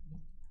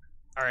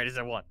 All right, it's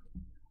at 1.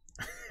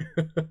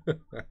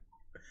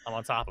 I'm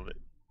on top of it.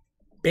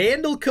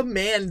 Bandle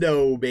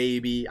Commando,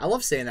 baby. I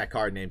love saying that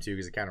card name too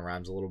because it kind of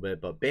rhymes a little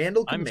bit. But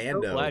Bandle I'm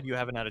Commando. so glad you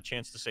haven't had a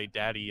chance to say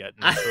 "daddy" yet.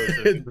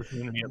 And the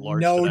community at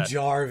large no today.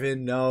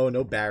 Jarvan,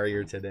 no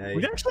barrier today.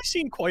 We've actually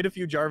seen quite a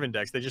few Jarvan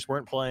decks. They just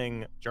weren't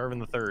playing Jarvan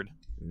the Third.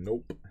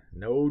 Nope,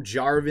 no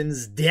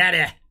Jarvan's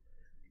daddy.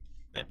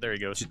 There he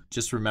goes.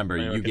 Just remember,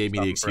 Anyway, you gave me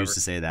the excuse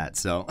to say that.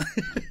 So,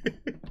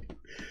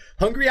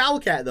 Hungry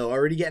Owlcat though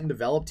already getting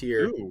developed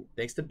here,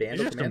 thanks to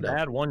Bandle Commando. Some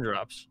bad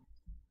 1-drops.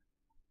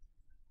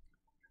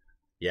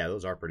 Yeah,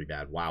 those are pretty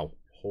bad. Wow.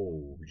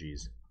 Oh,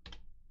 jeez.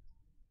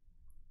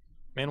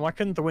 Man, why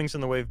couldn't the Wings in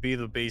the Wave be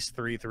the base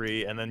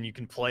 3/3, and then you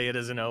can play it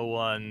as an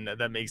 0/1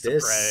 that makes the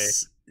prey?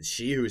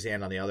 Szychu's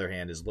hand, on the other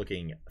hand, is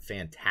looking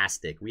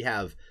fantastic. We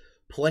have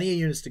plenty of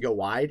units to go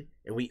wide,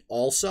 and we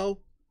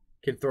also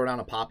can throw down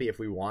a Poppy if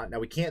we want. Now,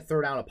 we can't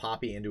throw down a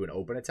Poppy into an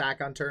open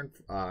attack on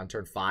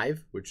turn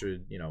 5, which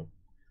would, you know,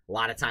 a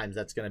lot of times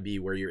that's going to be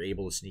where you're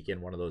able to sneak in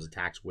one of those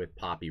attacks with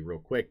Poppy real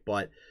quick.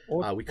 But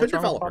we could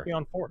develop her. Poppy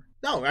on 4?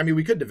 No, I mean,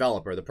 we could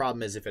develop her. The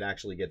problem is if it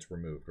actually gets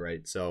removed,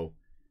 right? So,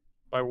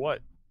 by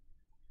what?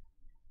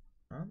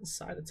 On the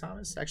side of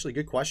Thomas? Actually,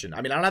 good question.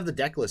 I mean, I don't have the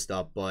deck list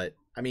up, but,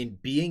 I mean,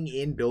 being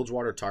in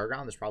Bilgewater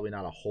Targon, there's probably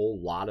not a whole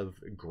lot of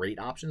great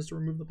options to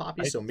remove the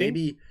Poppy. So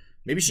maybe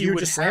she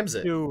just slams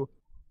it.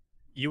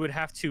 You would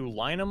have to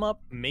line them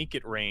up, make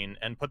it rain,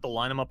 and put the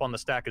line them up on the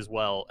stack as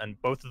well, and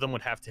both of them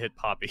would have to hit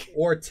Poppy.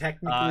 Or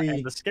technically...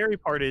 and the scary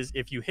part is,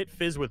 if you hit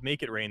Fizz with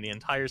Make It Rain, the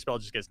entire spell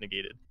just gets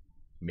negated.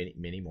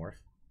 Mini Morph,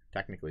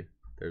 technically.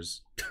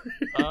 There's...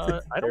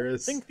 I don't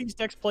think these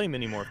decks play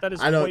Mini Morph. That is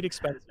quite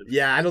expensive.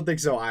 Yeah, I don't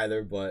think so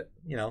either, but,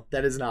 you know,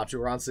 that is an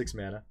option. We're on 6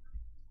 mana.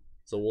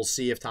 So we'll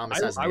see if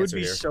Thomas has an answer here. I would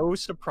be so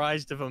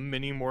surprised if a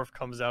Mini Morph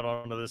comes out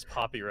onto this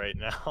Poppy right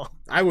now.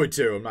 I would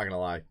too, I'm not going to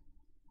lie.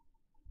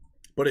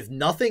 But if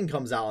nothing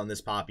comes out on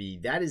this Poppy,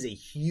 that is a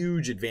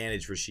huge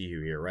advantage for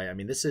Szychu here, right? I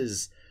mean, this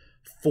is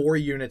 4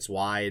 units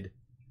wide.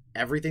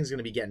 Everything's going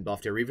to be getting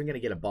buffed here. We're even going to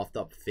get a buffed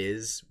up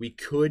Fizz. We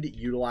could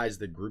utilize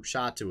the group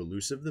shot to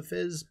elusive the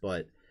Fizz,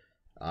 but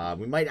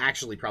we might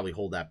actually probably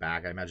hold that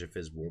back. I imagine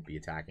Fizz won't be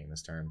attacking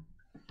this turn.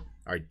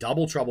 All right,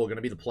 Double Trouble going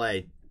to be the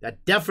play.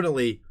 That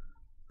definitely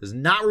does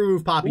not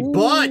remove Poppy,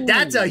 but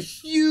that's a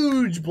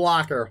huge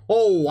blocker.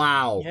 Oh,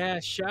 wow. Yeah,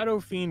 Shadow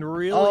Fiend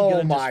really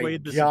going to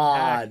dissuade this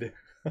attack.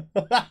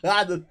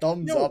 The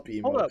thumbs up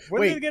emote. Hold up.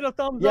 Where did you get a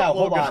thumbs up? Yeah,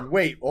 hold on.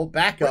 Wait. Well,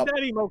 back up.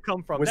 Where did that emote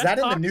come from? Was that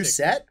in the new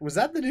set? Was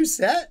that the new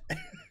set?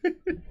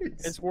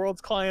 It's World's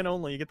Client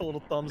only. You get the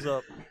little thumbs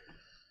up.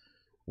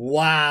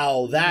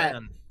 Wow, that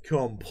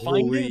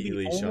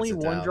completely shuts it down. Only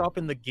 1-drop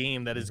in the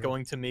game that is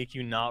going to make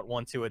you not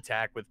want to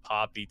attack with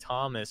Poppy.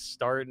 Thomas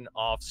starting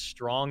off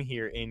strong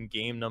here in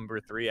game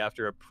number 3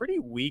 after a pretty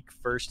weak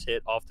first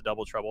hit off the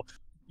Double Trouble.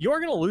 You are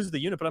going to lose the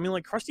unit, but I mean,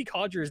 like, Krusty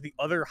Codger is the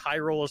other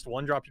high-rollest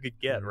 1-drop you could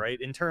get, right?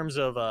 In terms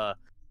of,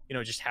 you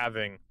know, just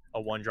having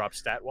a 1-drop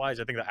stat-wise,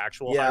 I think the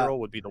actual high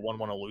roll would be the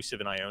 1/1 elusive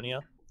in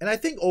Ionia. And I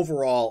think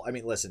overall, I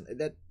mean, listen,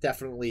 that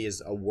definitely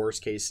is a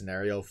worst-case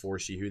scenario for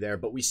Szychu there,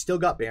 but we still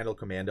got Bandle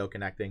Commando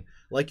connecting.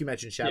 Like you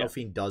mentioned, Shadow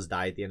Fiend does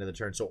die at the end of the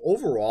turn, so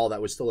overall, that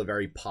was still a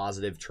very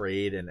positive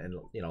trade and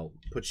you know,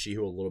 put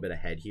Szychu a little bit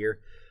ahead here.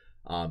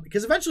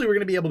 Because eventually we're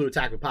going to be able to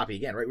attack with Poppy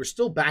again, right? We're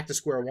still back to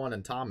square one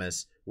in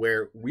Thomas,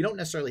 where we don't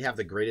necessarily have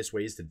the greatest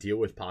ways to deal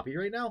with Poppy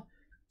right now.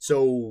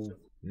 So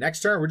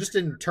next turn, we're just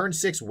in turn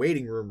 6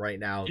 waiting room right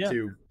now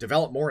to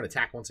develop more and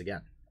attack once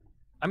again.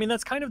 I mean,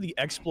 that's kind of the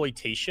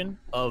exploitation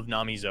of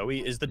Nami Zoe,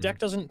 is the deck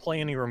doesn't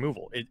play any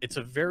removal. It's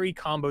a very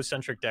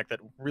combo-centric deck that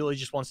really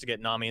just wants to get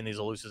Nami and these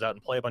elusives out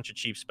and play a bunch of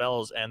cheap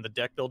spells, and the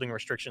deck building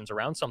restrictions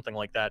around something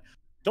like that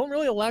don't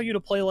really allow you to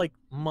play, like,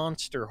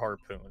 Monster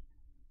Harpoon.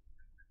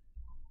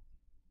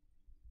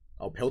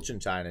 Oh,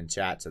 Pilchenshine in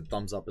chat said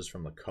thumbs up is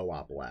from the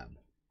co-op lab.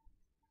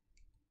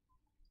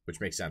 Which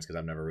makes sense because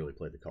I've never really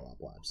played the co-op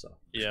lab, so.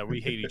 Yeah,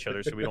 we hate each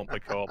other, so we don't play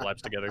co-op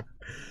labs together.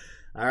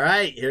 All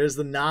right, here's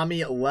the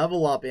Nami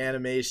level up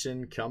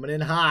animation coming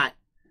in hot.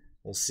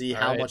 We'll see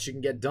how much you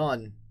can get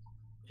done.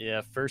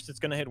 Yeah, first it's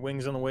going to hit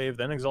Wings on the Wave,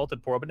 then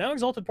Exalted Poro, but now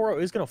Exalted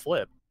Poro is going to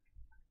flip.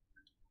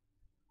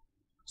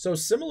 So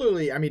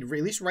similarly, I mean, at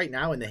least right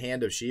now in the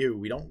hand of Szychu,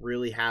 we don't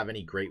really have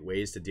any great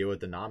ways to deal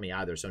with the Nami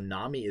either. So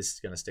Nami is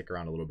going to stick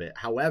around a little bit.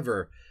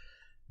 However,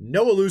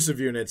 no elusive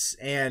units,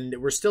 and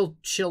we're still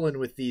chilling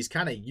with these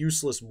kind of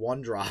useless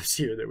 1-drops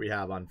here that we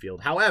have on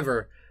field.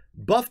 However,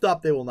 buffed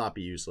up, they will not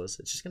be useless.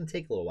 It's just going to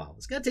take a little while.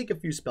 It's going to take a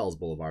few spells,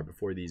 Boulevard,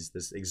 before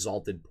this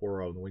Exalted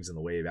Poro and Wings in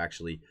the Wave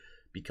actually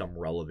become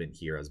relevant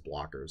here as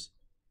blockers.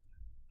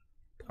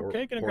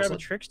 Okay, going to grab a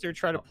Trickster,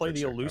 try to play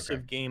the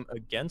elusive game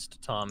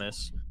against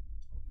Thomas,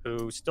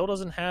 who still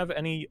doesn't have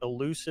any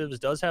elusives,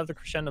 does have the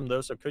Crescendum,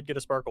 though, so could get a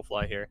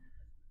Sparklefly here.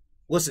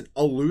 Listen,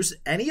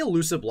 any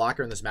elusive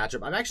blocker in this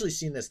matchup, I've actually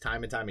seen this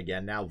time and time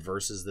again now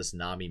versus this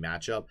Nami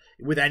matchup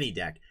with any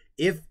deck.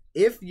 If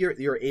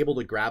you're able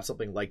to grab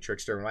something like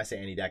Trickster, when I say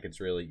any deck, it's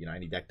really, you know,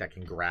 any deck that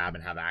can grab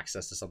and have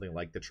access to something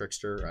like the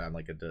Trickster,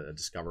 like a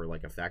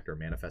Discover-like effect or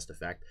Manifest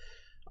effect.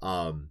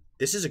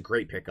 This is a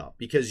great pickup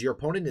because your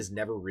opponent is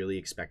never really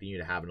expecting you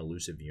to have an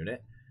elusive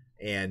unit.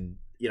 And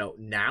you know,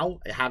 now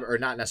or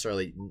not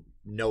necessarily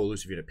no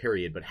elusive unit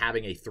period, but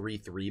having a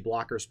 3/3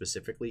 blocker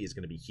specifically is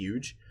going to be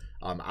huge.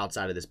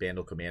 Outside of this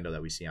Bandle Commando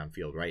that we see on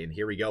field, right? And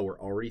here we go. We're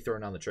already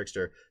throwing on the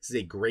Trickster. This is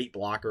a great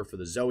blocker for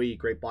the Zoe.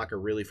 Great blocker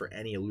really for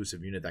any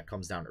elusive unit that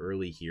comes down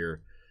early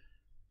here.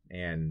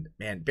 And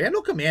man,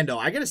 Bandle Commando,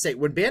 I gotta say,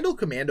 when Bandle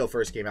Commando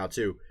first came out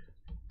too,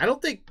 I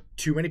don't think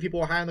too many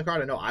people were high on the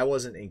card. I know I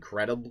wasn't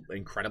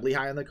incredibly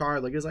high on the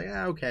card. Like, it was like,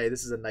 okay,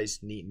 this is a nice,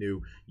 neat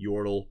new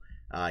Yordle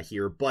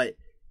here. But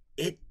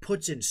it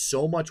puts in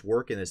so much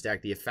work in this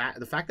deck. The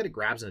fact that it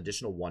grabs an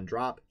additional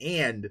 1-drop,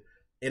 and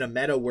in a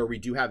meta where we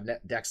do have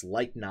decks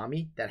like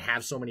Nami that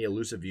have so many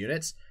elusive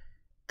units,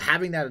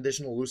 having that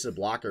additional elusive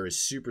blocker is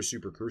super,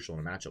 super crucial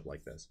in a matchup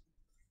like this.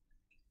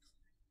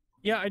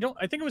 Yeah,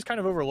 I think it was kind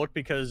of overlooked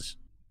because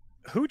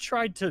who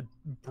tried to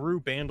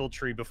brew Bandle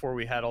Tree before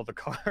we had all the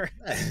cards?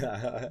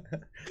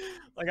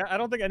 Like, I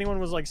don't think anyone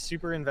was like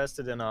super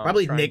invested in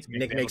probably Nick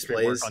makes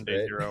plays on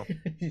day zero.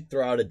 You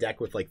throw out a deck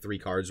with like 3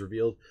 cards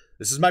revealed.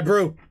 This is my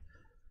brew.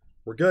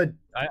 We're good.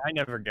 I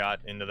never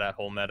got into that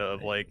whole meta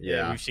of like,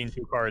 yeah, we've seen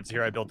 2 cards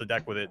here. I built a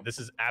deck with it. This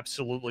is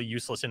absolutely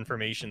useless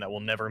information that will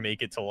never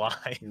make it to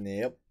live.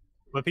 Yep.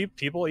 But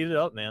people eat it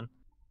up, man.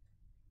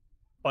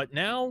 But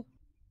now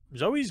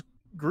Zoe's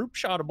group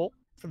shotable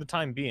for the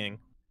time being.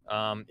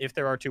 If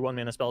there are 2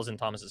 1-mana spells in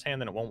Thomas's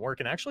hand, then it won't work,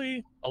 and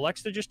actually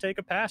elects to just take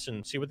a pass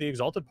and see what the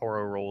Exalted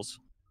Poro rolls.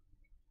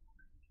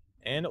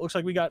 And it looks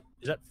like we got,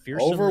 is that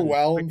Fearsome?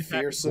 Overwhelmed,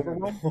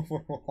 Fearsome.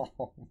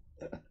 Overwhelmed.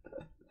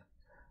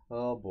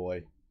 Oh,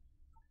 boy.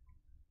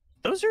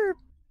 Those are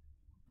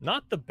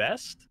not the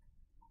best.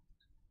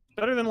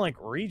 Better than, like,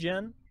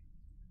 Regen.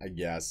 I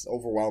guess.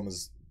 Overwhelm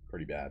is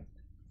pretty bad.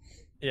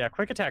 Yeah,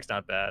 Quick Attack's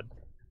not bad.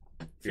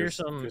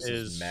 Fearsome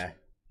is... meh.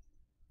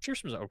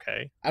 Fearsome's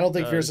okay. I don't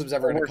think Fearsome's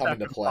ever going to come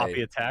into play.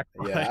 Copy attack.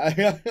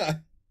 Yeah.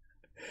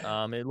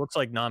 It looks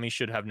like Nami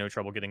should have no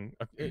trouble getting,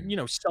 you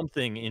know,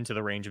 something into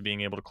the range of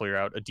being able to clear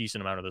out a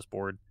decent amount of this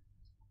board.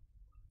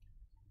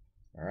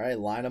 All right,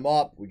 line them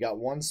up. We got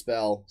 1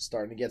 spell.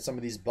 Starting to get some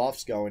of these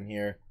buffs going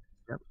here.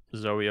 Yep.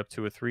 Zoe up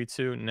to a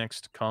 3/2.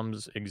 Next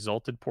comes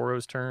Exalted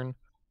Poro's turn.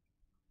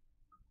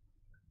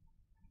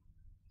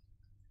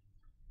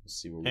 Let's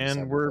see what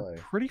and we're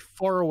pretty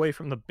far away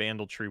from the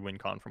Bandle Tree win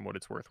con from what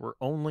it's worth. We're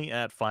only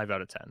at 5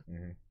 out of 10.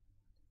 Mm-hmm.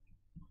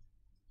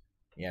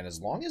 Yeah, and as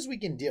long as we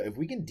can deal, if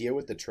we can deal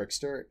with the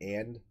Trickster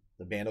and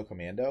the Bandle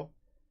Commando,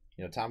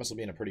 you know, Thomas will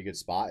be in a pretty good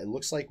spot. It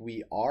looks like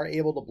we are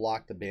able to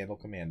block the Bandle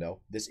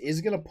Commando. This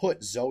is going to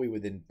put Zoe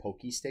within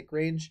Pokey Stick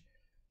range.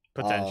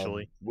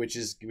 Potentially. Which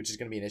is going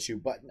to be an issue.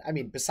 But, I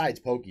mean, besides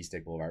Pokey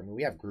Stick Boulevard, I mean,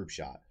 we have Group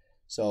Shot.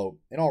 So,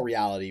 in all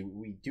reality,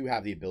 we do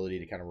have the ability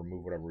to kind of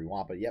remove whatever we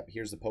want. But, yep,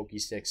 here's the Pokey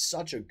Stick.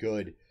 Such a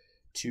good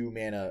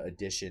 2-mana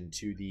addition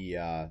to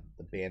the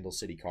Bandle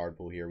City card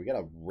pool here. We got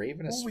a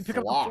Ravenous we pick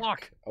up the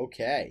Flock.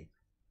 Okay.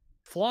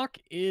 Flock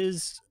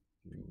is...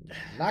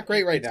 not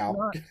great right now.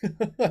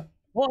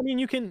 Well, I mean,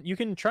 you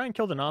can try and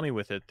kill the Nami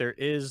with it. There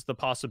is the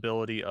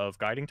possibility of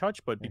Guiding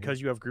Touch, but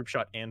because you have Group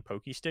Shot and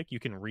Pokey Stick, you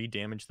can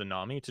re-damage the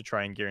Nami to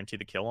try and guarantee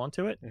the kill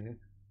onto it.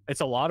 It's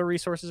a lot of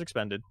resources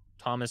expended.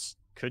 Thomas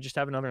could just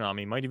have another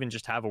Nami, might even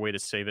just have a way to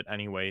save it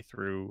anyway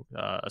through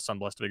a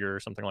Sunblessed Vigor or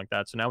something like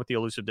that. So now with the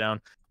Elusive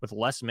down, with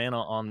less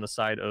mana on the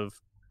side of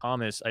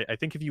Thomas, I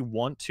think if you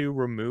want to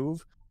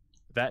remove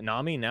that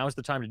Nami, now's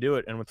the time to do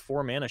it. And with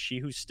 4 mana,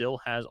 Szchu still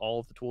has all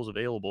of the tools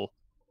available.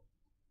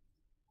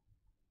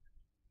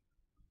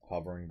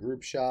 Hovering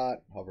Group Shot,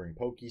 hovering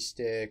Pokey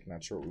Stick.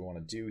 Not sure what we want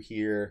to do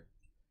here.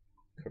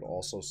 Could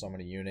also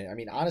summon a unit. I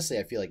mean, honestly,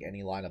 I feel like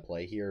any line of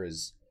play here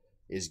is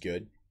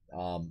good.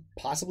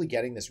 Possibly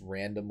getting this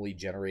randomly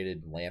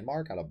generated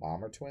landmark out of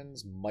Bomber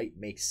Twins might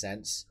make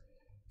sense.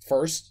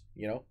 First,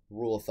 you know,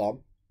 rule of thumb.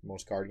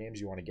 Most card games,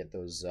 you want to get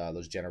those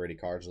generated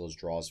cards, those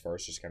draws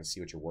first. Just kind of see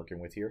what you're working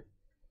with here.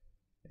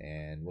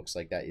 And looks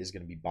like that is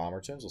going to be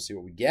Bomber Twins. We'll see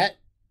what we get.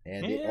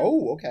 And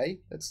oh, okay.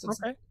 That's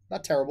okay.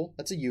 Not terrible.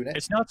 That's a unit.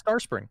 It's not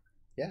Starspring.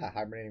 Yeah,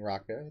 Hibernating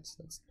Rock Bear.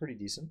 That's pretty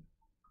decent.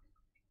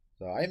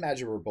 So I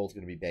imagine we're both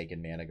going to be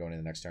banking mana going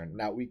into the next turn.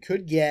 Now, we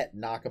could get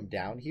Knock 'em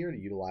Down here to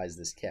utilize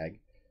this keg.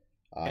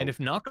 And if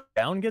Knock 'em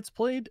Down gets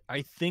played,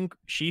 I think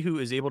Szchu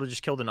is able to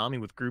just kill the Nami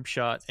with Group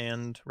Shot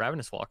and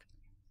Ravenous Flock.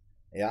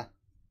 Yeah.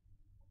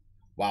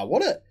 Wow,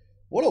 what a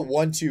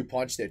 1-2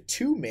 punch there.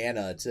 2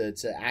 mana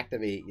to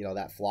activate, you know,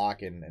 that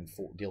Flock and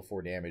deal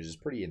 4 damage is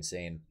pretty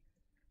insane.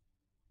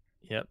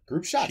 Yep.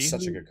 Group Shot's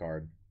such a good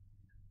card.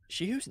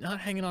 Szchu's not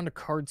hanging on to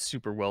cards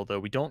super well, though.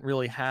 We don't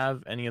really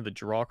have any of the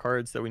draw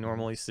cards that we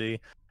normally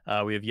see.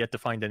 We have yet to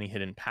find any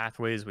hidden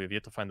pathways. We have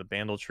yet to find the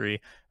Bandle Tree.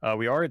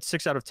 We are at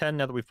 6 out of 10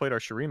 now that we've played our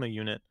Shurima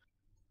unit.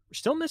 We're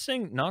still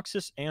missing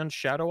Noxus and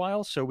Shadow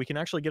Isle, so we can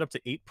actually get up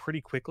to 8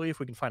 pretty quickly if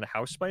we can find a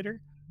House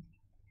Spider.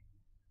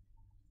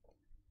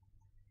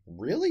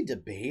 Really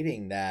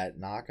debating that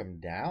Knock 'em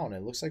Down.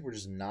 It looks like we're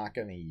just not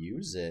going to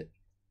use it.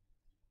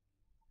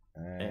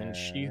 And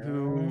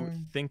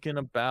Szchu thinking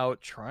about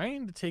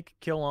trying to take a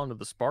kill onto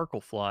the Sparkle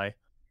Fly.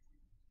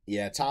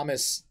 Yeah,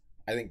 Thomas,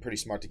 I think pretty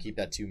smart to keep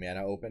that 2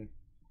 mana open.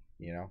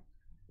 You know,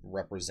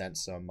 represent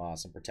some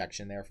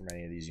protection there from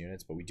any of these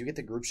units. But we do get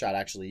the group shot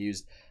actually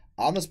used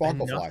on the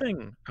Sparkle Fly.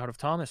 Nothing out of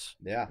Thomas.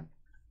 Yeah.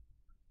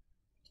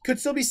 Could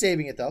still be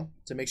saving it, though,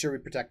 to make sure we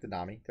protect the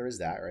Nami. There is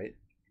that, right?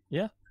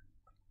 Yeah.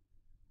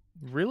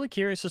 Really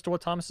curious as to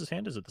what Thomas's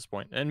hand is at this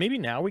point. And maybe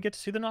now we get to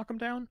see the knock him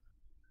down?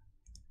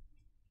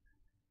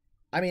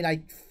 I mean,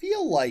 I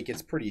feel like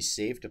it's pretty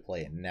safe to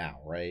play it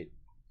now, right?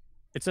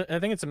 I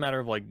think it's a matter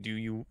of, like, do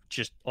you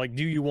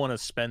want to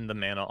spend the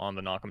mana on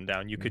the knock him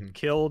down? You could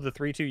kill the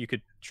 3/2. You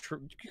could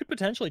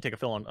potentially take a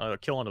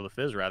kill onto the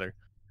Fizz, rather.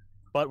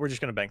 But we're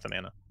just going to bank the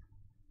mana.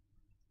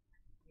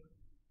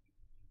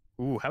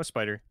 Ooh, House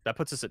Spider. That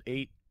puts us at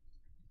 8.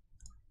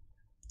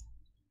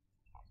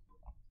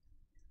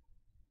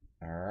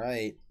 All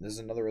right. There's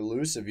another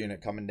elusive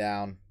unit coming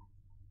down.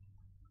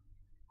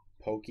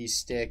 Pokey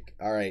Stick.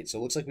 All right. So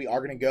it looks like we are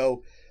going to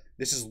go.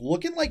 This is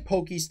looking like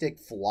Pokey Stick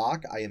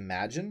Flock, I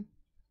imagine.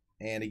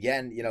 And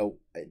again, you know,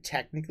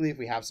 technically, if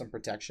we have some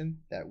protection,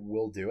 that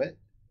will do it.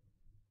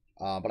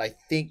 But I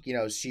think, you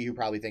know, Szchu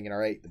probably thinking, all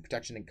right, the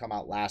protection didn't come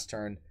out last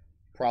turn.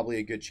 Probably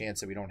a good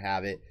chance that we don't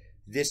have it.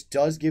 This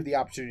does give the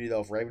opportunity,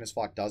 though, if Ravenous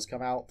Flock does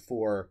come out,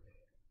 for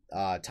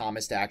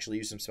Thomas to actually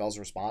use some spells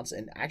response,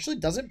 and actually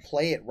doesn't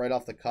play it right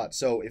off the cut.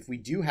 So if we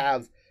do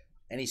have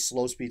any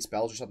slow speed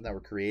spells or something that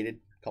were created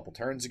a couple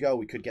turns ago,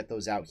 we could get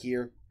those out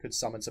here. Could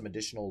summon some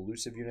additional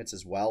elusive units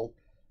as well.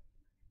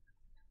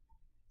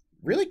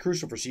 Really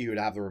crucial for Szchu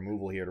to have the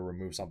removal here to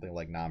remove something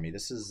like Nami.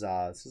 This is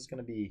going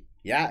to be,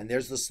 yeah, and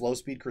there's the slow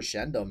speed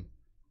crescendum.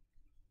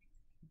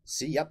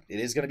 See, yep, it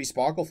is going to be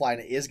Sparklefly,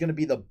 and it is going to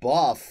be the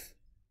buff.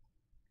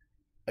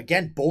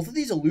 Again, both of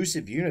these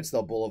elusive units,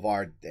 though,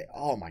 Boulevard,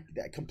 oh my,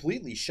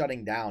 completely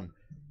shutting down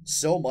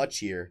so much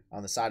here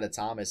on the side of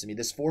Thomas. I mean,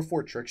 this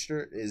 4/4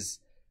 Trickster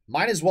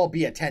might as well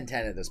be a 10/10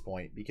 at this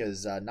point,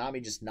 because Nami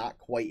just not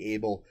quite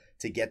able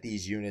to get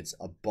these units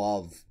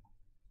above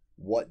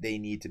what they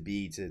need to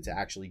be to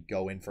actually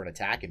go in for an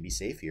attack and be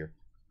safe here.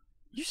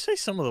 You say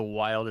some of the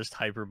wildest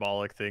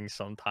hyperbolic things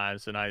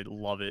sometimes, and I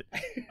love it.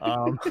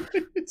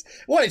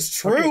 Well, it's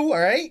true, okay. All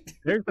right?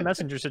 There's the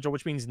Messenger Sigil,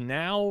 which means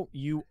now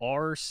you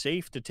are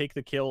safe to take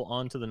the kill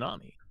onto the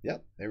Nami.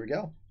 Yep, there we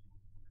go.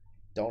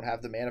 Don't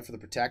have the mana for the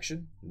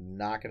protection.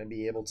 Not going to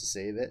be able to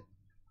save it.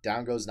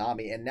 Down goes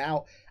Nami. And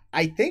now,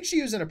 I think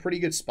she was in a pretty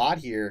good spot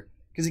here.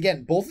 Because,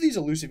 again, both of these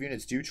elusive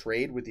units do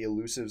trade with the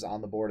elusives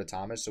on the board of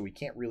Thomas, so we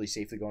can't really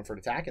safely go in for an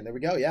attack. And there we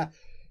go, yeah.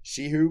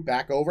 Szchu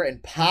back over,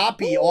 and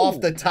Poppy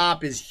off the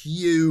top is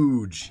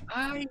huge.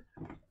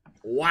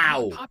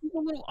 Wow. Poppy's a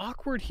little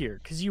awkward here,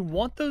 because you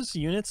want those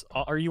units,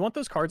 or you want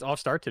those cards off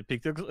start to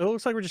peak. It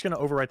looks like we're just going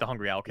to overwrite the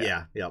Hungry Owlcat.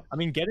 Yeah, yep. I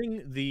mean,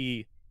 getting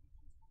the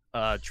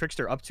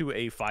Trickster up to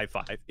a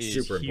 5/5 is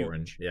super huge.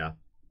 Important, yeah.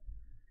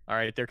 All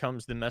right, there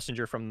comes the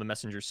Messenger from the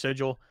Messenger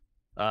Sigil.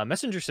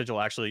 Messenger Sigil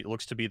actually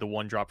looks to be the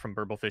one drop from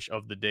Burblefish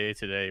of the day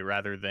today,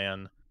 rather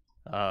than,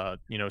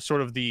 you know,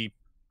 sort of the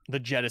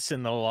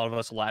jettison that a lot of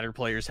us ladder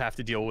players have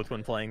to deal with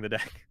when playing the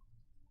deck.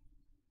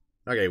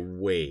 Okay,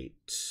 wait.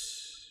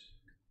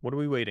 What are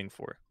we waiting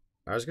for?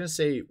 I was going to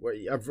say,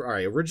 all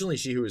right, originally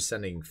Szchu was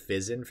sending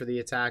Fizz in for the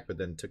attack, but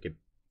then took it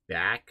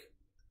back.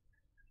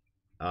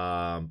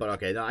 But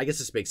okay, no, I guess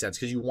this makes sense,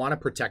 because you want to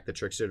protect the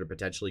Trickster to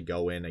potentially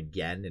go in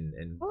again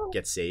and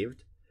get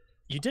saved.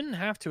 You didn't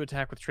have to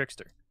attack with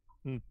Trickster.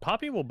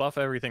 Poppy will buff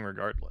everything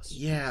regardless.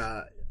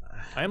 Yeah.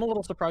 I am a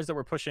little surprised that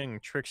we're pushing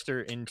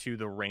Trickster into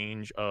the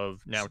range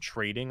of now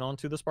trading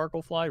onto the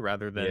Sparklefly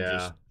rather than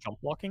just jump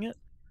blocking it.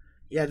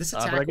 Yeah, this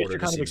attack but I guess order you're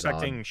kind of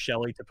expecting odd.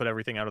 Shelly to put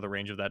everything out of the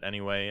range of that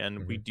anyway,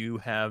 and we do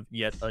have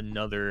yet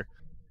another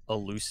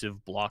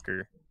elusive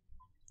blocker.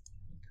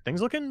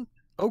 Things looking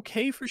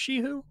okay for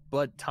Szchu,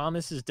 but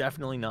Thomas is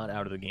definitely not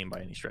out of the game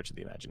by any stretch of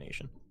the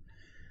imagination.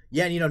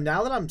 Yeah, and you know,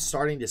 now that I'm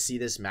starting to see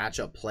this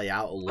matchup play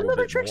out a little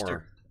bit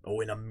more. Oh,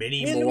 and a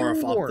mini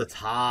morph up the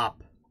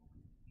top.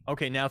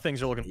 Okay, now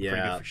things are looking pretty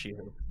good for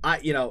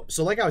Szchu. You know,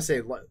 so like I was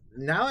saying,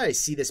 now I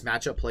see this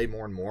matchup play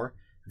more and more.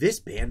 This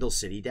Bandle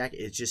City deck,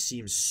 it just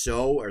seems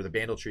so, or the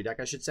Bandle Tree deck,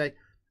 I should say,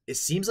 it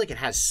seems like it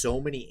has so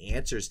many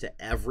answers to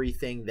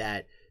everything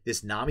that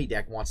this Nami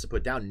deck wants to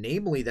put down.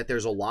 Namely, that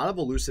there's a lot of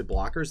elusive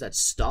blockers that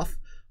stuff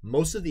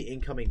most of the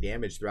incoming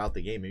damage throughout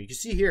the game. And you can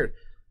see here,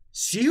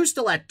 Szchu's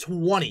still at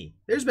 20.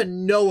 There's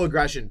been no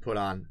aggression put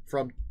on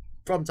from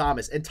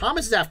Thomas, and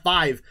Thomas is at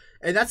 5,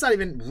 and that's not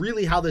even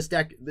really how this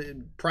deck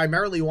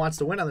primarily wants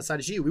to win on the side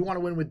of Szchu. We want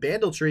to win with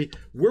Bandle Tree.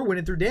 We're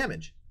winning through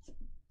damage.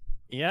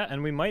 Yeah,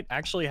 and we might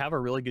actually have a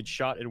really good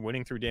shot at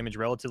winning through damage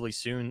relatively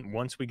soon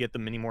once we get the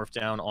mini morph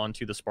down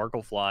onto the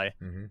Sparklefly.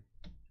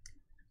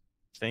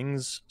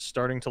 Things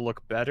starting to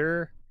look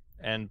better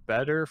and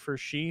better for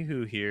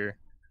Szchu here.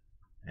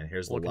 And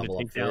here's the looking level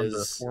to up take down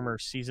the former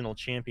seasonal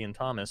champion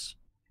Thomas.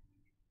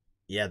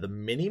 Yeah, the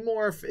mini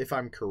morph, if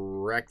I'm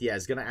correct,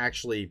 is going to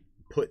actually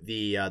put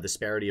the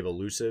disparity of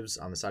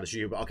elusives on the side of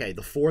Szchu. But okay,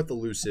 the 4th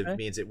elusive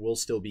means it will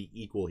still be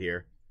equal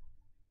here.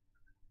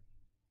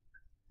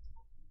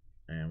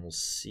 And we'll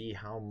see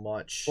how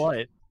much.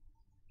 But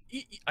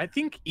I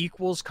think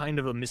equal's kind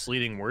of a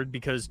misleading word,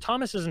 because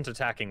Thomas isn't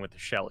attacking with the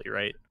Shelly,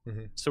 right?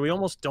 So we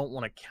almost don't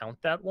want to count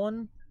that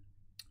one.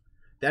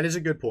 That is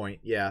a good point.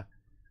 Yeah.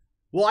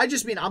 Well, I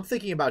just mean I'm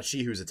thinking about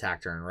Szychu's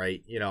attack turn,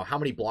 right? You know, how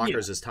many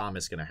blockers is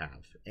Thomas going to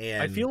have?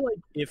 And I feel like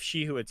if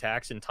Szchu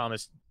attacks and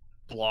Thomas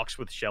blocks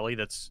with Shelly,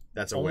 that's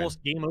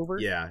almost game over.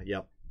 Yeah,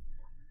 yep.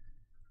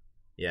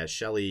 Yeah,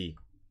 Shelly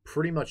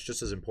pretty much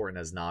just as important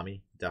as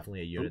Nami.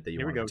 Definitely a unit that you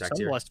want to protect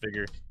here. Sunblast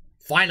figure.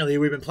 Finally,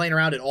 we've been playing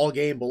around it all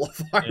game.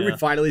 Boulevard. We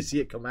finally see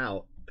it come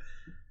out.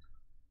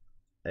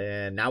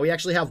 And now we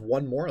actually have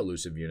one more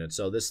elusive unit,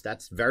 so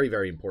that's very,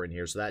 very important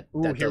here. So that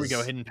here we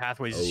go. Hidden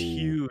Pathways is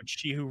huge.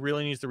 Szchu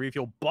really needs to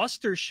refuel.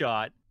 Buster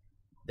Shot.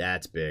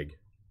 That's big.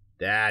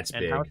 That's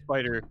big. And House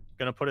Spider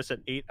gonna put us at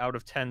 8 out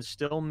of 10.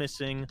 Still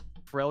missing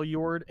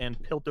Freljord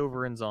and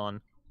Piltover and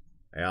Zon.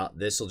 Yeah,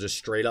 this will just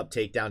straight up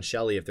take down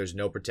Shelly if there's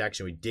no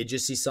protection. We did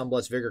just see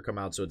Sunblessed Vigor come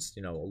out, so it's,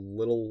 you know, a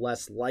little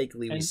less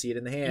likely we see it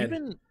in the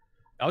hand.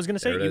 I was going to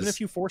say, even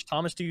if you force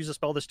Thomas to use a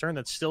spell this turn,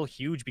 that's still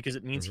huge because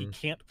it means he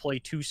can't play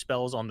 2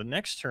 spells on the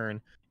next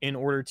turn in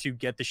order to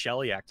get the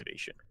Shelly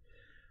activation.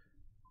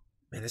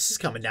 Man, this is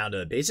coming down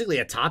to basically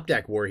a top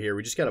deck war here.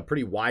 We just got a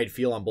pretty wide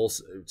field on both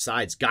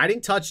sides.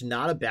 Guiding Touch,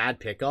 not a bad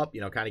pickup.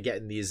 You know, kind of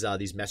getting these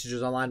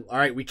messages online. All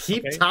right, we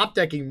keep top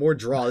decking more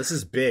draw. This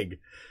is big.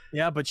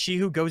 Yeah, but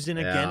Szchu goes in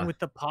again with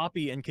the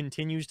Poppy and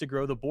continues to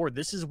grow the board.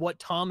 This is what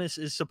Thomas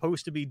is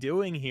supposed to be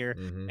doing here,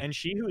 and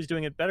Szchu is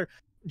doing it better.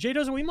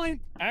 JDoza, we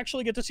might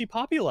actually get to see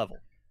Poppy level.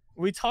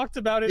 We talked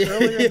about it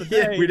earlier in the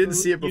day. We didn't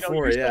see it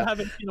before, you still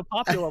haven't seen a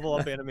Poppy level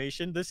up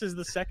animation. This is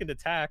the second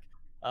attack.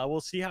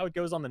 We'll see how it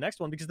goes on the next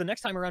one, because the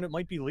next time around it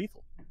might be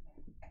lethal.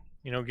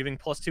 You know, giving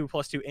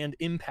 +2/+2 and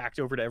impact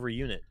over to every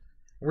unit.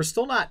 We're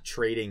still not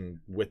trading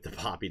with the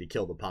Poppy to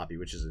kill the Poppy,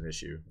 which is an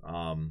issue.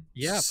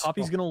 Yeah,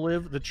 Poppy's going to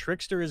live. The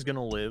Trickster is going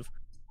to live.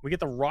 We get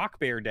the Rock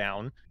Bear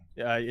down.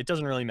 It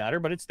doesn't really matter,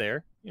 but it's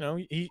there. You know,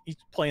 he's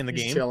playing the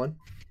game. Chilling.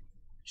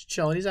 He's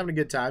chilling. He's having a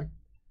good time.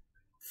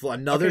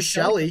 Another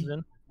Shelly.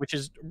 Which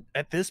is,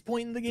 at this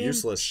point in the game,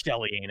 useless.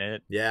 Shelly ain't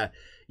it. Yeah.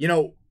 You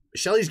know,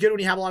 Shelly's good when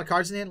you have a lot of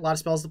cards in hand, a lot of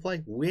spells to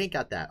play. We ain't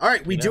got that. All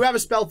right, we do have a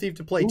Spell Thief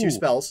to play 2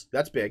 spells.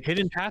 That's big.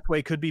 Hidden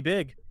Pathway could be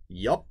big.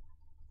 Yup.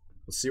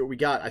 Let's see what we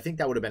got. I think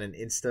that would have been an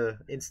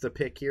insta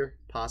pick here,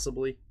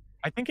 possibly.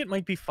 I think it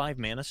might be 5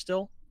 mana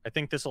still. I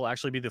think this will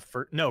actually be the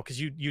first. No, because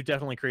you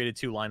definitely created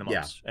 2 line 'em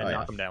ups and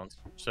knock 'em downs.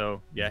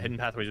 So yeah, Hidden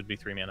Pathways would be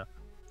 3 mana.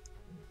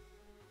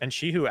 And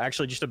Szychu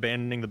actually just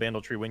abandoning the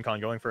Bandletree Wincon,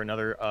 going for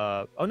another.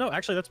 Oh no,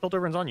 actually that's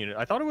Piltover and Zon unit.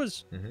 I thought it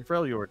was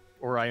Freljord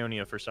or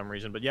Ionia for some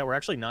reason, but yeah, we're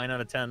actually 9 out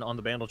of 10 on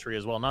the Bandletree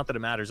as well. Not that it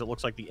matters. It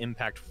looks like the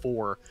Impact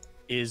 4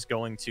 is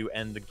going to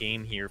end the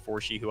game here for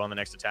Szychu on the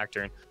next attack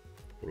turn.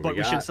 But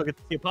we should still get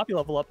to see a Poppy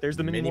level up. There's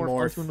the mini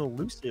morph to an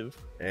elusive.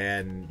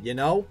 And you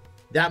know,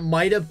 that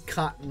might have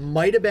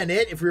been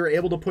it if we were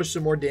able to push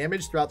some more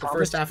damage throughout the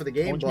first half of the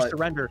game. But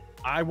surrender.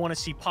 I want to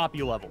see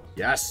Poppy level.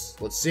 Yes,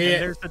 let's see it.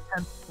 There's the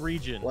 10th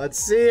region. Let's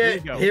see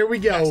it. Here we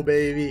go,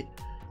 baby.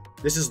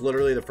 This is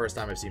literally the first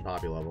time I've seen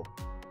Poppy level.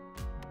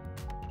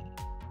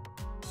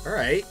 All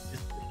right.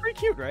 It's pretty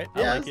cute, right?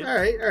 Yeah, like all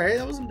right. All right.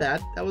 That wasn't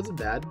bad. That wasn't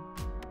bad.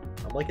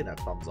 I'm liking that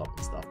thumbs up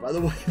and stuff, by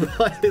the way.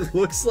 But it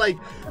looks like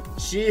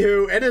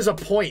Szychu, and there's a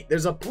point.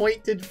 There's a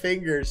pointed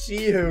finger.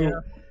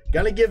 Szychu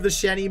gonna give the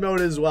Shen emote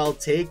as well,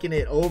 taking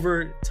it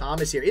over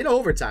Thomas here in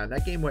overtime.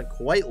 That game went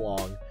quite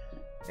long.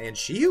 And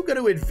Szychu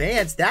gonna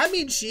advance. That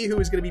means Szychu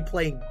is gonna be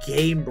playing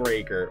Game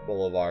Breaker,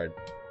 Boulevard.